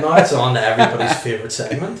it's on to everybody's favourite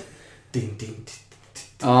segment. Ding, ding, ding.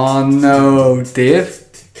 Oh no, Dave.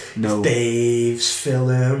 No. Dave's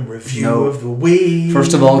film review No. of the week.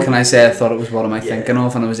 First of all, can I say I thought it was What Am I Thinking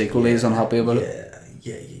Of, and I was equally as unhappy about it.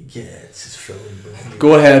 Yeah, it's his film review.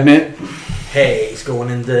 Go ahead, mate. Hey, he's going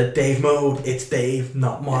into Dave mode. It's Dave,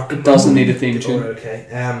 not Mark. It doesn't need a theme tune. Oh, okay.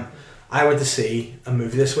 I went to see a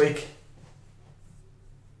movie this week.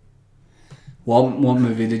 What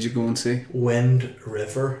movie did you go and see? Wind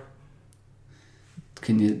River.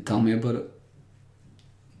 Can you tell me about it?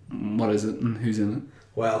 What is it and who's in it?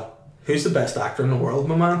 Well, who's the best actor in the world,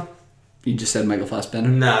 my man? You just said Michael Fassbender.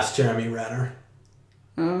 Nah, it's Jeremy Renner.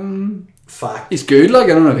 Fact. He's good. Like I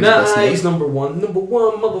don't know if he's the best. Nah, he's number one,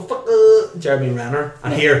 motherfucker. Jeremy Renner.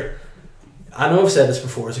 And here, I know I've said this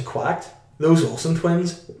before as a quacked. Those Olsen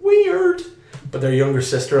twins, weird. But their younger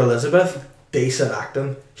sister Elizabeth, decent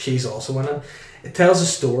acting. She's also in it. It tells a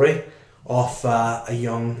story of a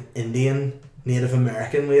young Indian, Native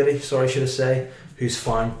American lady, should I say, who's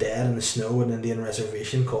found dead in the snow in an Indian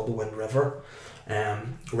reservation called the Wind River.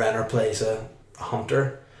 Renner plays a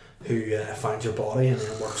hunter who finds her body and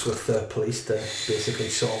then works with the police to basically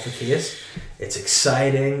solve the case. It's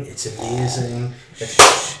exciting, it's amazing.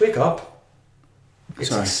 Wake up. It's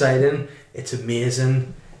Sorry. exciting, it's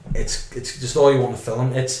amazing. It's just all you want to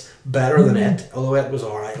film. It's better than It, although It was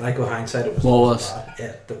alright. Like with hindsight, it was What was?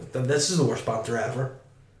 bad. This is the worst banter ever.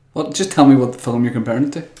 What? Just tell me what the film you're comparing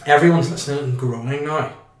it to. Everyone's listening and groaning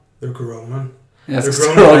now. They're groaning. Yeah, They're they're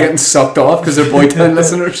groaning all like- getting sucked off because they're Boy Town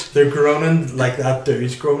listeners. They're groaning like that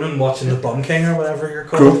dude's groaning watching the Bum King or whatever you're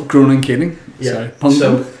called. Groaning kidding. Yeah. Sorry. Pumpkin.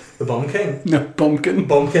 So the Bum King. No, pumpkin.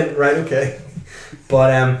 Bumpkin, right, okay.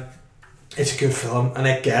 But it's a good film and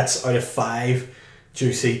it gets out of 5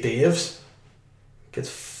 juicy Daves. Gets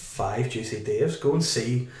 5 juicy Daves. Go and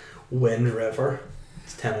see Wind River.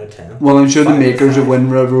 It's 10 out of 10. Well, I'm sure the 5 makers of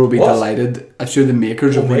Wind River will be What? delighted. I'm sure the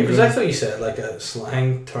makers of Wind Because I River. thought you said like a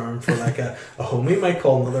slang term for like a homie might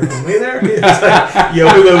call another homie there. It's like, yo,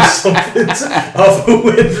 those somethings of a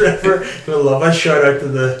Wind River. I love a shout out to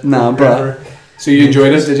the Nah, Wind bruh. River. So you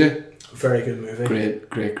enjoyed it, did you? Very good movie.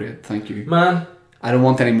 Great. Thank you. Man, I don't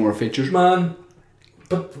want any more features. man.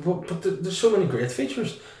 But there's so many great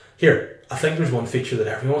features. Here, I think there's one feature that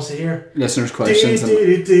everyone wants to hear. Listeners' questions. And...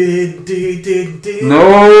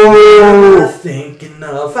 No!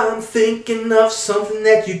 No! I'm thinking of something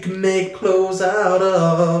that you can make clothes out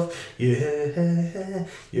of. Yeah,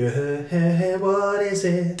 what is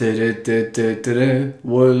it?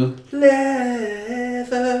 Wool.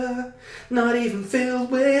 Leather. Not even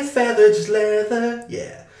filled with feather, just leather.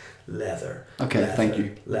 Yeah. Leather. Okay, leather, thank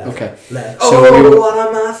you. Leather, Okay. leather. So Oh, we- what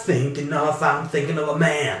am I thinking of? I'm thinking of a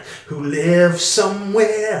man who lives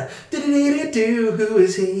somewhere. Do-do-do-do-do. Who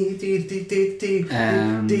is he? Do-do-do-do-do.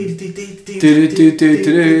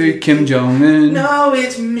 Do-do-do-do-do. Kim Jong-un. No,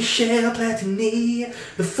 it's Michel Platini,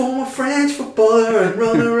 the former French footballer and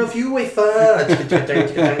runner of UEFA.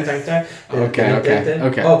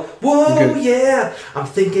 Okay. Oh, whoa, Good. yeah. I'm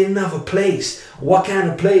thinking of a place. What kind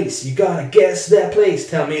of place? You gotta guess that place.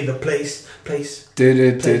 Tell me the place.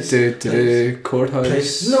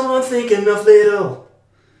 Courthouse. No, I'm thinking of little.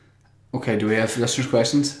 Okay, do we have listeners'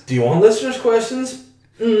 questions? Do you want listeners' questions?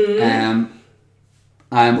 I'm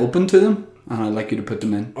open to them, and I'd like you to put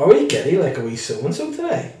them in. Are we giddy like a wee so-and-so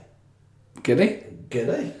today? Giddy?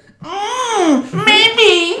 Giddy?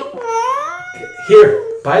 Maybe. Here,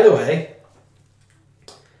 by the way,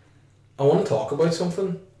 I want to talk about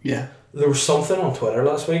something. Yeah. There was something on Twitter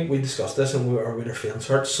last week. We discussed this and we were with our feelings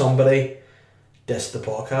hurt. Somebody dissed the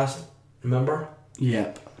podcast. Remember?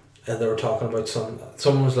 Yep. And they were talking about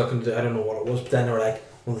someone was looking to, I don't know what it was, but then they were like,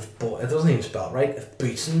 well, it doesn't even spell it right. If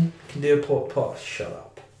Bootson can do a podcast, shut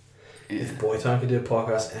up. Yeah. If Boytown can do a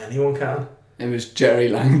podcast, anyone can. It was Jerry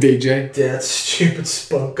Lang, DJ. That stupid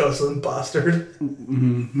spunk guzzling bastard.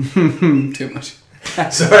 Too much.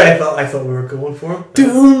 Sorry, I thought we were going for him.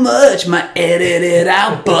 Too much, might edit it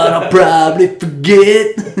out, but I'll probably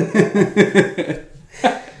forget.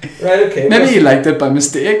 Right, okay. Maybe he liked it by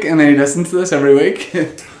mistake, and then he listens to this every week.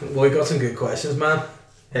 Well, we got some good questions, man.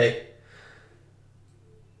 Hey.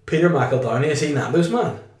 Peter McEldowney, is he Nando's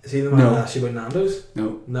man? Is he the man No. that asked you about Nando's?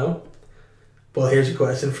 No. No? Well, here's your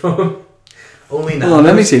question from him. Only Nando's. Hold on,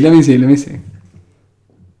 let me see.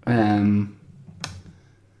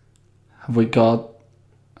 Have we got...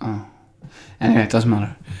 Oh. Anyway, it doesn't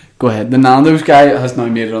matter. Go ahead. The Nando's guy has now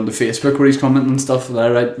made it onto Facebook where he's commenting and stuff. Is that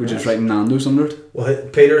right? We're just writing Nando's under it. Well,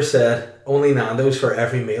 Peter said, only Nando's for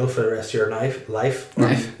every meal for the rest of your life, or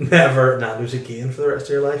Life. never Nando's again for the rest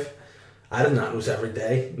of your life. I'd have Nando's every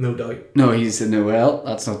day, no doubt. No, he said no. Well,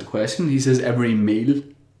 that's not the question. He says every meal.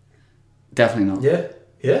 Definitely not. Yeah.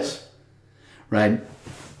 Yes. Right.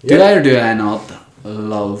 Yeah. Do I or do I not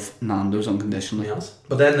love Nando's unconditionally? Yes.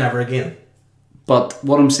 But then never again. But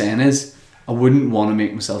what I'm saying is, I wouldn't want to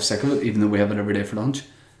make myself sick of it, even though we have it every day for lunch.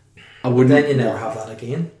 I wouldn't. Then you never have that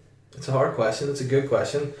again. It's a hard question. It's a good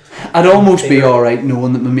question. I'd almost be alright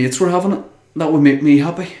knowing that my mates were having it. That would make me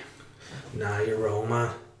happy. Nah, you're wrong,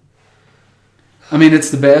 man. I mean, it's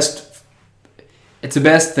the best. It's the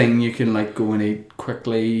best thing you can like go and eat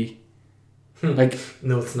quickly. Like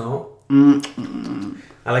No, it's not. mm,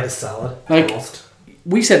 I like a salad. Like- Almost.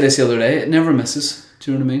 we said this the other day. It never misses.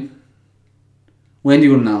 Do you know what I mean? When do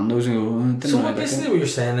you go to Nando's and go? Oh, I didn't So really what like basically it. what you're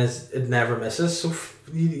saying is it never misses. So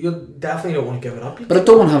you definitely don't want to give it up. But I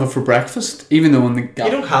don't want to have it for breakfast, even though in the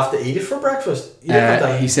You don't have to eat it for breakfast. You don't have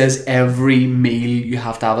to he says every meal you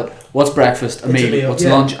have to have it. What's breakfast? A It's a meal. meal, What's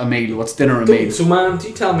yeah. lunch? A meal. What's dinner? A meal. So man, do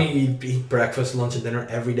you tell me you eat breakfast, lunch and dinner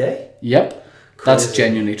every day? Yep, that's Crazy.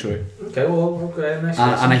 genuinely true. Okay, well, okay, next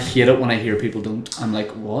And I question. hate it when I hear people don't. I'm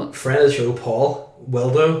like, what? Friend of the show, Paul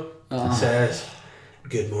Wildo, Ah. says,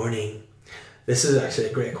 "Good morning. This is actually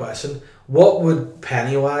a great question. What would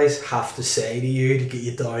Pennywise have to say to you to get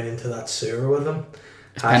you down into that sewer with him?"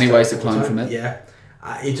 Is Pennywise the clown #, from it? Yeah.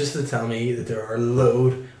 He just to tell me that there are a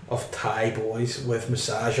load of Thai boys with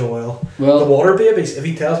massage oil. Well- the water babies. If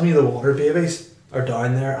he tells me the water babies are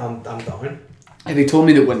down there, I'm down. They told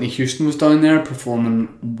me that Whitney Houston was down there performing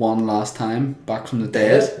one last time back from the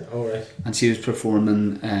dead, All right. and she was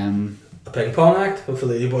performing. A ping pong act with the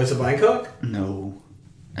Lady Boys of Bangkok. No,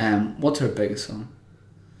 what's her biggest song?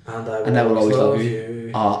 And I will always love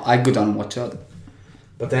you. I'd go down and watch that.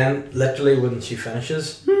 But then, literally, when she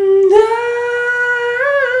finishes,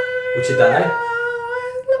 would she die?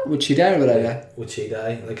 Would she die or would I die? Would she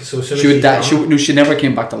die? Like, so as soon as She would die. done- She never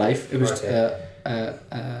came back to life. It was. Okay.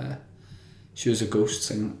 She was a ghost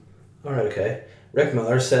singing. Alright, okay. Rick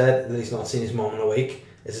Miller said that he's not seen his mum in a week.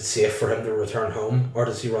 Is it safe for him to return home, or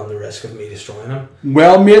does he run the risk of me destroying him?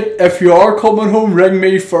 Well, mate, if you are coming home, ring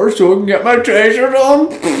me first so I can get my treasure on.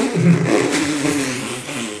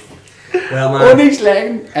 Well, On man, his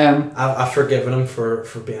leg. I've forgiven him for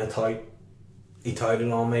being a tout. He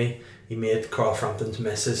touted on me. He made Carl Frampton's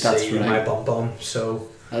missus That's see right. my bum bum. So,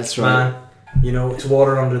 That's right. man, you know, it's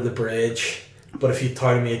water under the bridge. But if you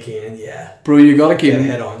tout me again, yeah, Bro, you gotta keep get a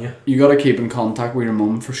hit on you. you gotta keep in contact with your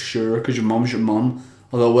mum for sure, because your mum's your mum.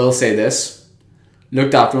 Although I will say this,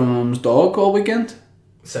 looked after my mum's dog all weekend.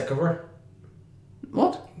 Sick of her.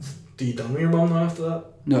 What? Do you done with your mum now after that?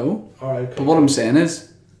 No. Alright, okay. But what I'm saying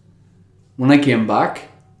is, when I came back,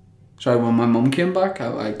 when my mum came back,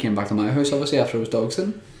 I came back to my house obviously after I was dog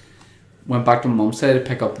sitting. Went back to my mum's side to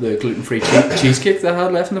pick up the gluten-free cheesecake that I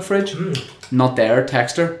had left in the fridge. Not there.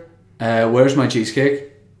 Text her. Where's my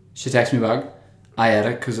cheesecake? She texted me back. I ate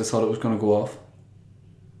it because I thought it was going to go off.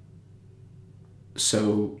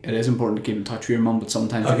 So it is important to keep in touch with your mum, but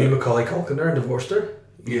sometimes Have you Macaulay Culkin there and divorced her?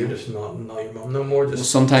 You're just not your mum no more.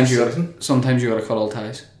 Just sometimes you Susan? gotta cut all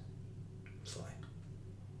ties. Sorry.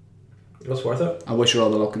 It was worth it. I wish her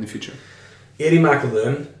all the luck in the future. Eddie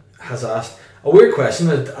McAloon has asked a weird question.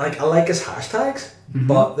 That I like his hashtags,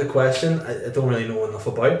 but the question I don't really know enough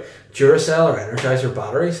about. Duracell or Energizer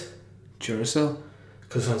batteries? Duracell.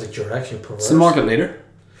 Because it sounds like Durex. It's the market leader.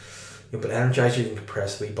 Yeah, but Energizer, you can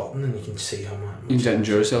press the wee button and you can see how much. You can get in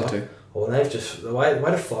Duracell too. Oh, and they've just why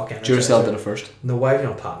the fuck Energizer? Duracell did it first. No, why have you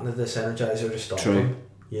not patented this Energizer to stop True. them?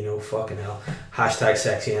 You know, fucking hell. Hashtag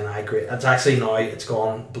sexy and I great. It's actually now, it's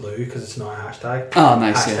gone blue because it's now a hashtag. Oh,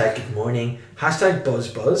 nice, Hashtag yeah. good morning. Hashtag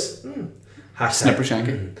buzz. Hashtag Snipper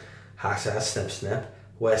shanky. Hashtag snip.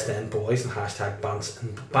 West End boys and hashtag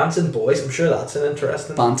Banson boys. I'm sure that's an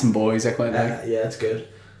interesting. Bantam boys, I quite like. Yeah, it's good.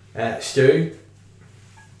 Stu,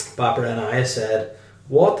 Barbara and I said,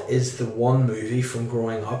 what is the one movie from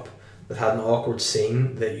growing up that had an awkward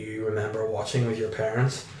scene that you remember watching with your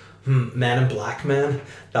parents? Men in Black Men.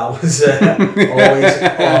 That was always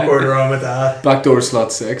awkward around with that. Backdoor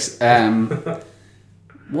Slot 6.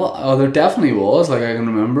 What? Oh, there definitely was. Like, I can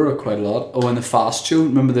remember it quite a lot. Oh, and the Fast Show.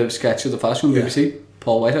 Remember the sketch of the Fast Show on BBC?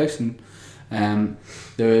 Paul Whitehouse. And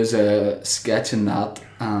there was a sketch in that,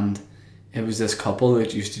 and it was this couple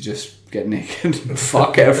that used to just get naked and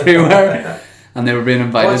fuck everywhere. And they were being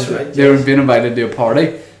invited. That's right, They were yes. being invited to a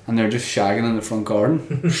party, and they're just shagging in the front garden.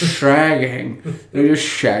 Shagging. They're just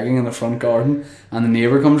shagging in the front garden. And the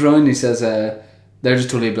neighbour comes round and he says, they're just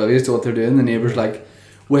totally oblivious to what they're doing. The neighbour's like,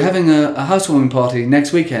 we're having a housewarming party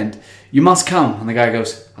next weekend. You must come. And the guy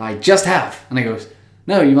goes, I just have. And he goes,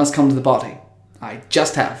 No, you must come to the potty. I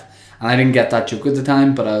just have. And I didn't get that joke at the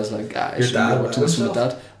time, but I was like, I Your should dad be wet watching this with my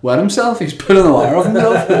himself? dad. Wet himself? He's pulling the wire off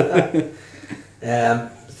himself.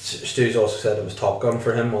 Stu's also said it was Top Gun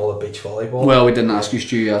for him, all the beach volleyball. Well, we didn't ask you,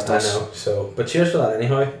 Stu, you asked I us. know, so, but cheers for that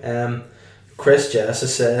anyhow. Chris Jess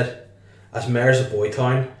has said, as mayors of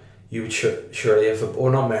Boytown, you would surely have, or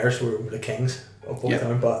not mayors, we're the kings of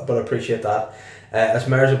Boytown, but I appreciate that. As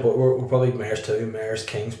mayors of we're probably mayors too, mayors,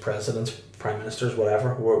 kings, presidents, prime ministers,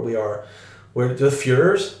 whatever. We're the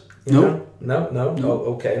Führers. No. No.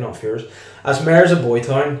 Oh, okay, not Führers. As mayors of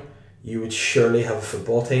Boytown, you would surely have a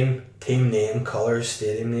football team name, colours,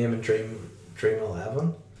 stadium name, and Dream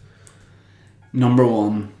 11. Number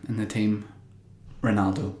 1 in the team,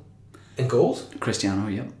 Ronaldo. In goals? Cristiano,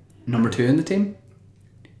 yep. Number 2 in the team,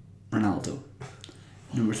 Ronaldo.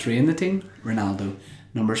 Number 3 in the team, Ronaldo.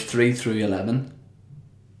 Numbers 3 through 11,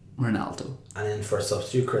 Ronaldo. And then for a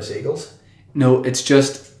substitute, Chris Eagles. No, it's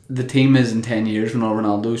just the team is in 10 years when all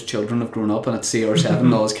Ronaldo's children have grown up, and it's CR7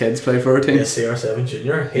 and all his kids play for our team. Yeah, CR7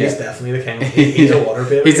 Junior. He's Yeah. definitely the king. He's a water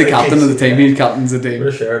baby. He's the captain of the team. He captains the team.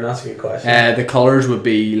 For sure, and that's a good question. The colours would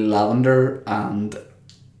be lavender and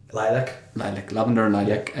Lilac, lavender and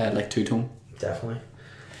lilac, like two-tone. definitely.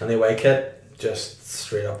 And the away kit, just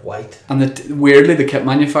straight up white. And weirdly, the kit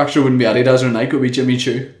manufacturer wouldn't be Adidas or Nike, it would be Jimmy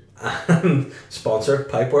Choo. And sponsor,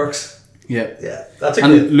 Pipeworks. Yeah. Yeah, that's a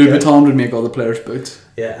And good. Louis Vuitton would make all the players' boots.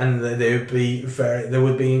 Yeah, and they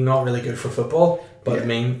would be not really good for football, but Yeah. I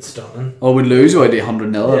mean, stunning. Oh, we'd lose, we'd do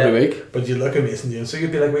 100-0 every week. But you look at Mason Jones, so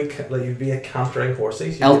you'd be you'd be a can't drink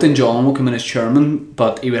horses. You'd Elton John will come in as chairman,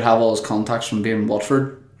 but he would have all his contacts from being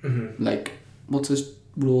Watford. Mm-hmm. Like, what's his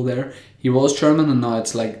role there? He was chairman, and now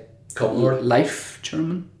it's like Cup Lord. life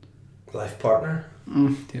chairman. Life partner.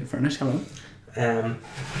 David Furnish, hello.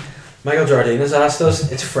 Michael Jardine has asked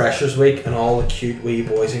us, it's Freshers Week and all the cute wee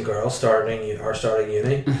boys and girls starting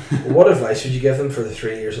uni. What advice would you give them for the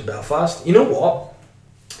 3 years in Belfast? You know what?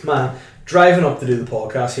 Man, driving up to do the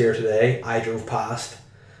podcast here today, I drove past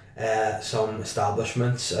some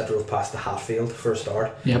establishments. I drove past the Hatfield for a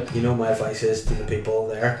start. Yep. You know, my advice is to the people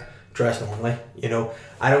there, dress normally. You know,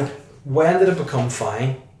 when did it become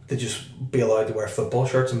fine to just be allowed to wear football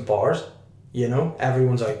shirts in bars? You know,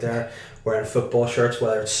 everyone's out there wearing football shirts,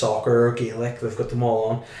 whether it's soccer or Gaelic, they've got them all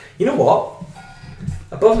on. You know what?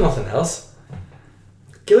 Above nothing else,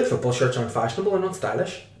 Gaelic football shirts aren't fashionable, they're not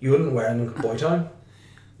stylish. You wouldn't wear them in Boytown.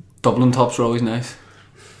 Dublin tops are always nice.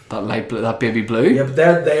 That light blue, that baby blue. Yeah, but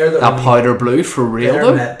they're the That only- powder blue for real they're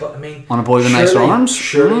though. net, but I mean, On a boy with nice arms.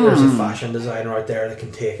 Surely there's a fashion designer out there that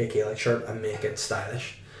can take a Gaelic shirt and make it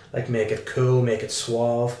stylish. Like, make it cool, make it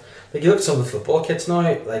suave. Like, you look at some of the football kits now,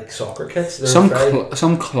 like soccer kits. They're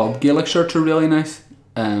Some club Gaelic shirts are really nice.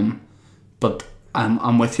 But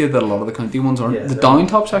I'm with you that a lot of the county ones aren't. Yeah, the they're- down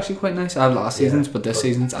top's actually quite nice. I have last season's, but this but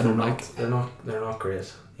season's I don't they're like. They're not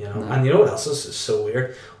great, you know. No. And you know what else is so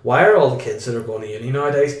weird? Why are all the kids that are going to uni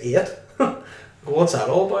nowadays 8? What's that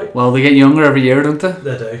all about? Well, they get younger every year, don't they?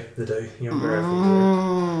 They do. Younger every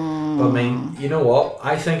year. But I mean, you know what?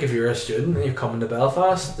 I think if you're a student and you're coming to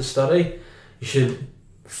Belfast to study, you should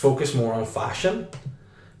focus more on fashion.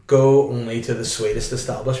 Go only to the sweetest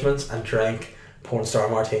establishments and drink porn star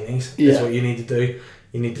martinis. Is Yeah. what you need to do.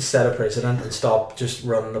 You need to set a precedent and stop just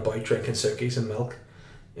running about drinking sookies and milk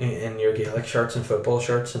in your Gaelic shirts and football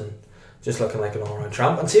shirts and just looking like an all-round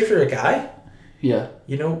tramp. And see, if you're a guy, Yeah.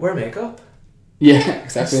 you know, wear makeup. Yeah,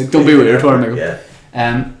 exactly. Don't be weird to our makeup.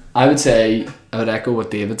 Yeah. I would say, I would echo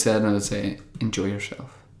what David said, and I would say, enjoy yourself.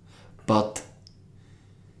 But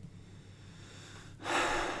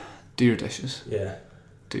do your dishes. Yeah.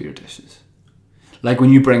 Do your dishes. Like when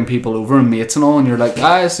you bring people over and mates and all, and you're like,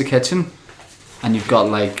 it's the kitchen, and you've got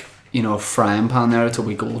like, you know, a frying pan there that's a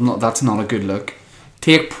wee golden. That's not a good look.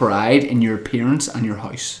 Take pride in your appearance and your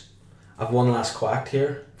house. I've one last quack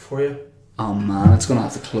here for you. Oh man, it's gonna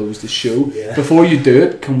have to close the show. Yeah. Before you do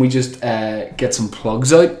it, can we just get some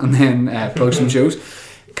plugs out and then plug some shows?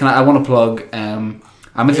 I want to plug. I'm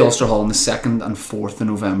at the Ulster Hall on the 2nd and 4th of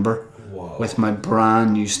November Wow. with my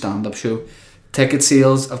brand new stand-up show. Ticket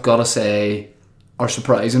sales, I've got to say, are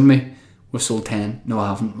surprising me. We've sold 10. No, I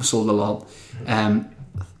haven't. We've sold a lot.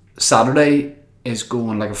 Saturday is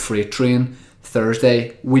going like a freight train.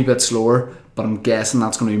 Thursday, wee bit slower, but I'm guessing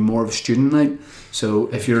that's going to be more of a student night. So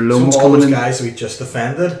if your loans all coming those in, guys we just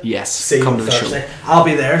offended, yes, see you come on to the Thursday. show. I'll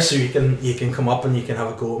be there, so you can come up and you can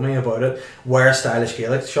have a go at me about it. Wear a stylish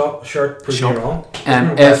Gaelic shirt, prove me wrong.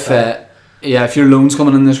 If your loan's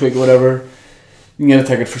coming in this week or whatever, you can get a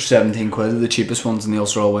ticket for 17 quid. The cheapest ones on the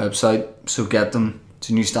Ulster Hall website. So get them. It's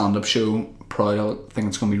a new stand-up show. Proud of it. I think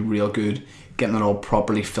it's going to be real good. Getting it all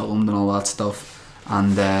properly filmed and all that stuff.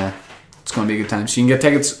 And It's going to be a good time. So you can get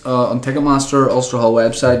tickets on Ticketmaster, Ulster Hall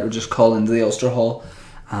website, or just call into the Ulster Hall,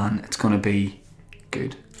 and it's going to be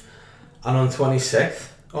good. And on the 26th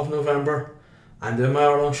of November, I'm doing my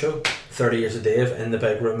hour-long show, 30 Years of Dave, in the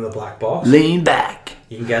big room of the Black Box. Lean back.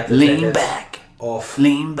 You can get the Lean tickets back. off.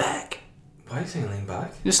 Lean back. Why are you saying lean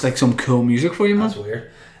back? Just like some cool music for you, man. That's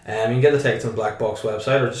weird. You can get the tickets on the Black Box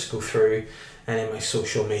website, or just go through any of my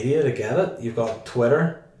social media to get it. You've got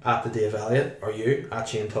Twitter at the Dave Elliott, or you at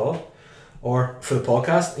Shane Todd, or for the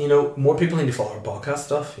podcast. You know, more people need to follow our podcast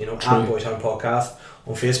stuff. You know, True. at Boytown Podcast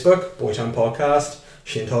on Facebook, Boytown Podcast,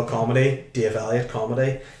 Shane Todd Comedy, Dave Elliott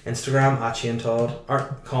Comedy, Instagram at Shane Todd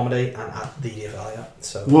Art Comedy, and at the Dave Elliott.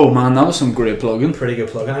 So Whoa, man, that was some great plugging. pretty good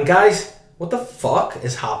plug-in. And guys, what the fuck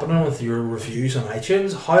is happening with your reviews on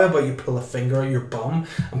iTunes? How about you pull a finger out your bum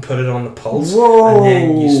and put it on the pulse? Whoa. And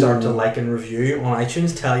then you start to like and review on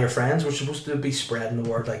iTunes. Tell your friends. We're supposed to be spreading the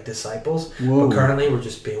word like disciples. Whoa. But currently we're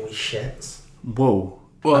just being wee shits. Whoa.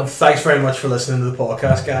 And thanks very much for listening to the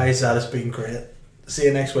podcast, guys. That has been great. See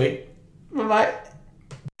you next week. Bye-bye.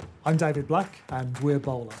 I'm David Black and we're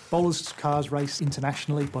Bowler. Bowler's cars race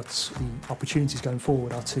internationally, but the opportunities going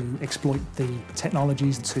forward are to exploit the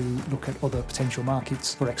technologies to look at other potential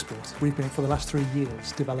markets for export. We've been for the last 3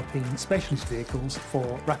 years developing specialist vehicles for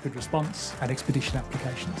rapid response and expedition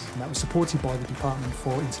applications. And that was supported by the Department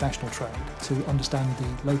for International Trade to understand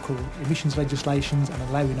the local emissions legislations and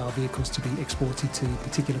allowing our vehicles to be exported to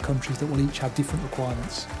particular countries that will each have different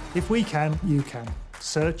requirements. If we can, you can.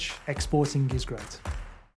 Search Exporting is Great.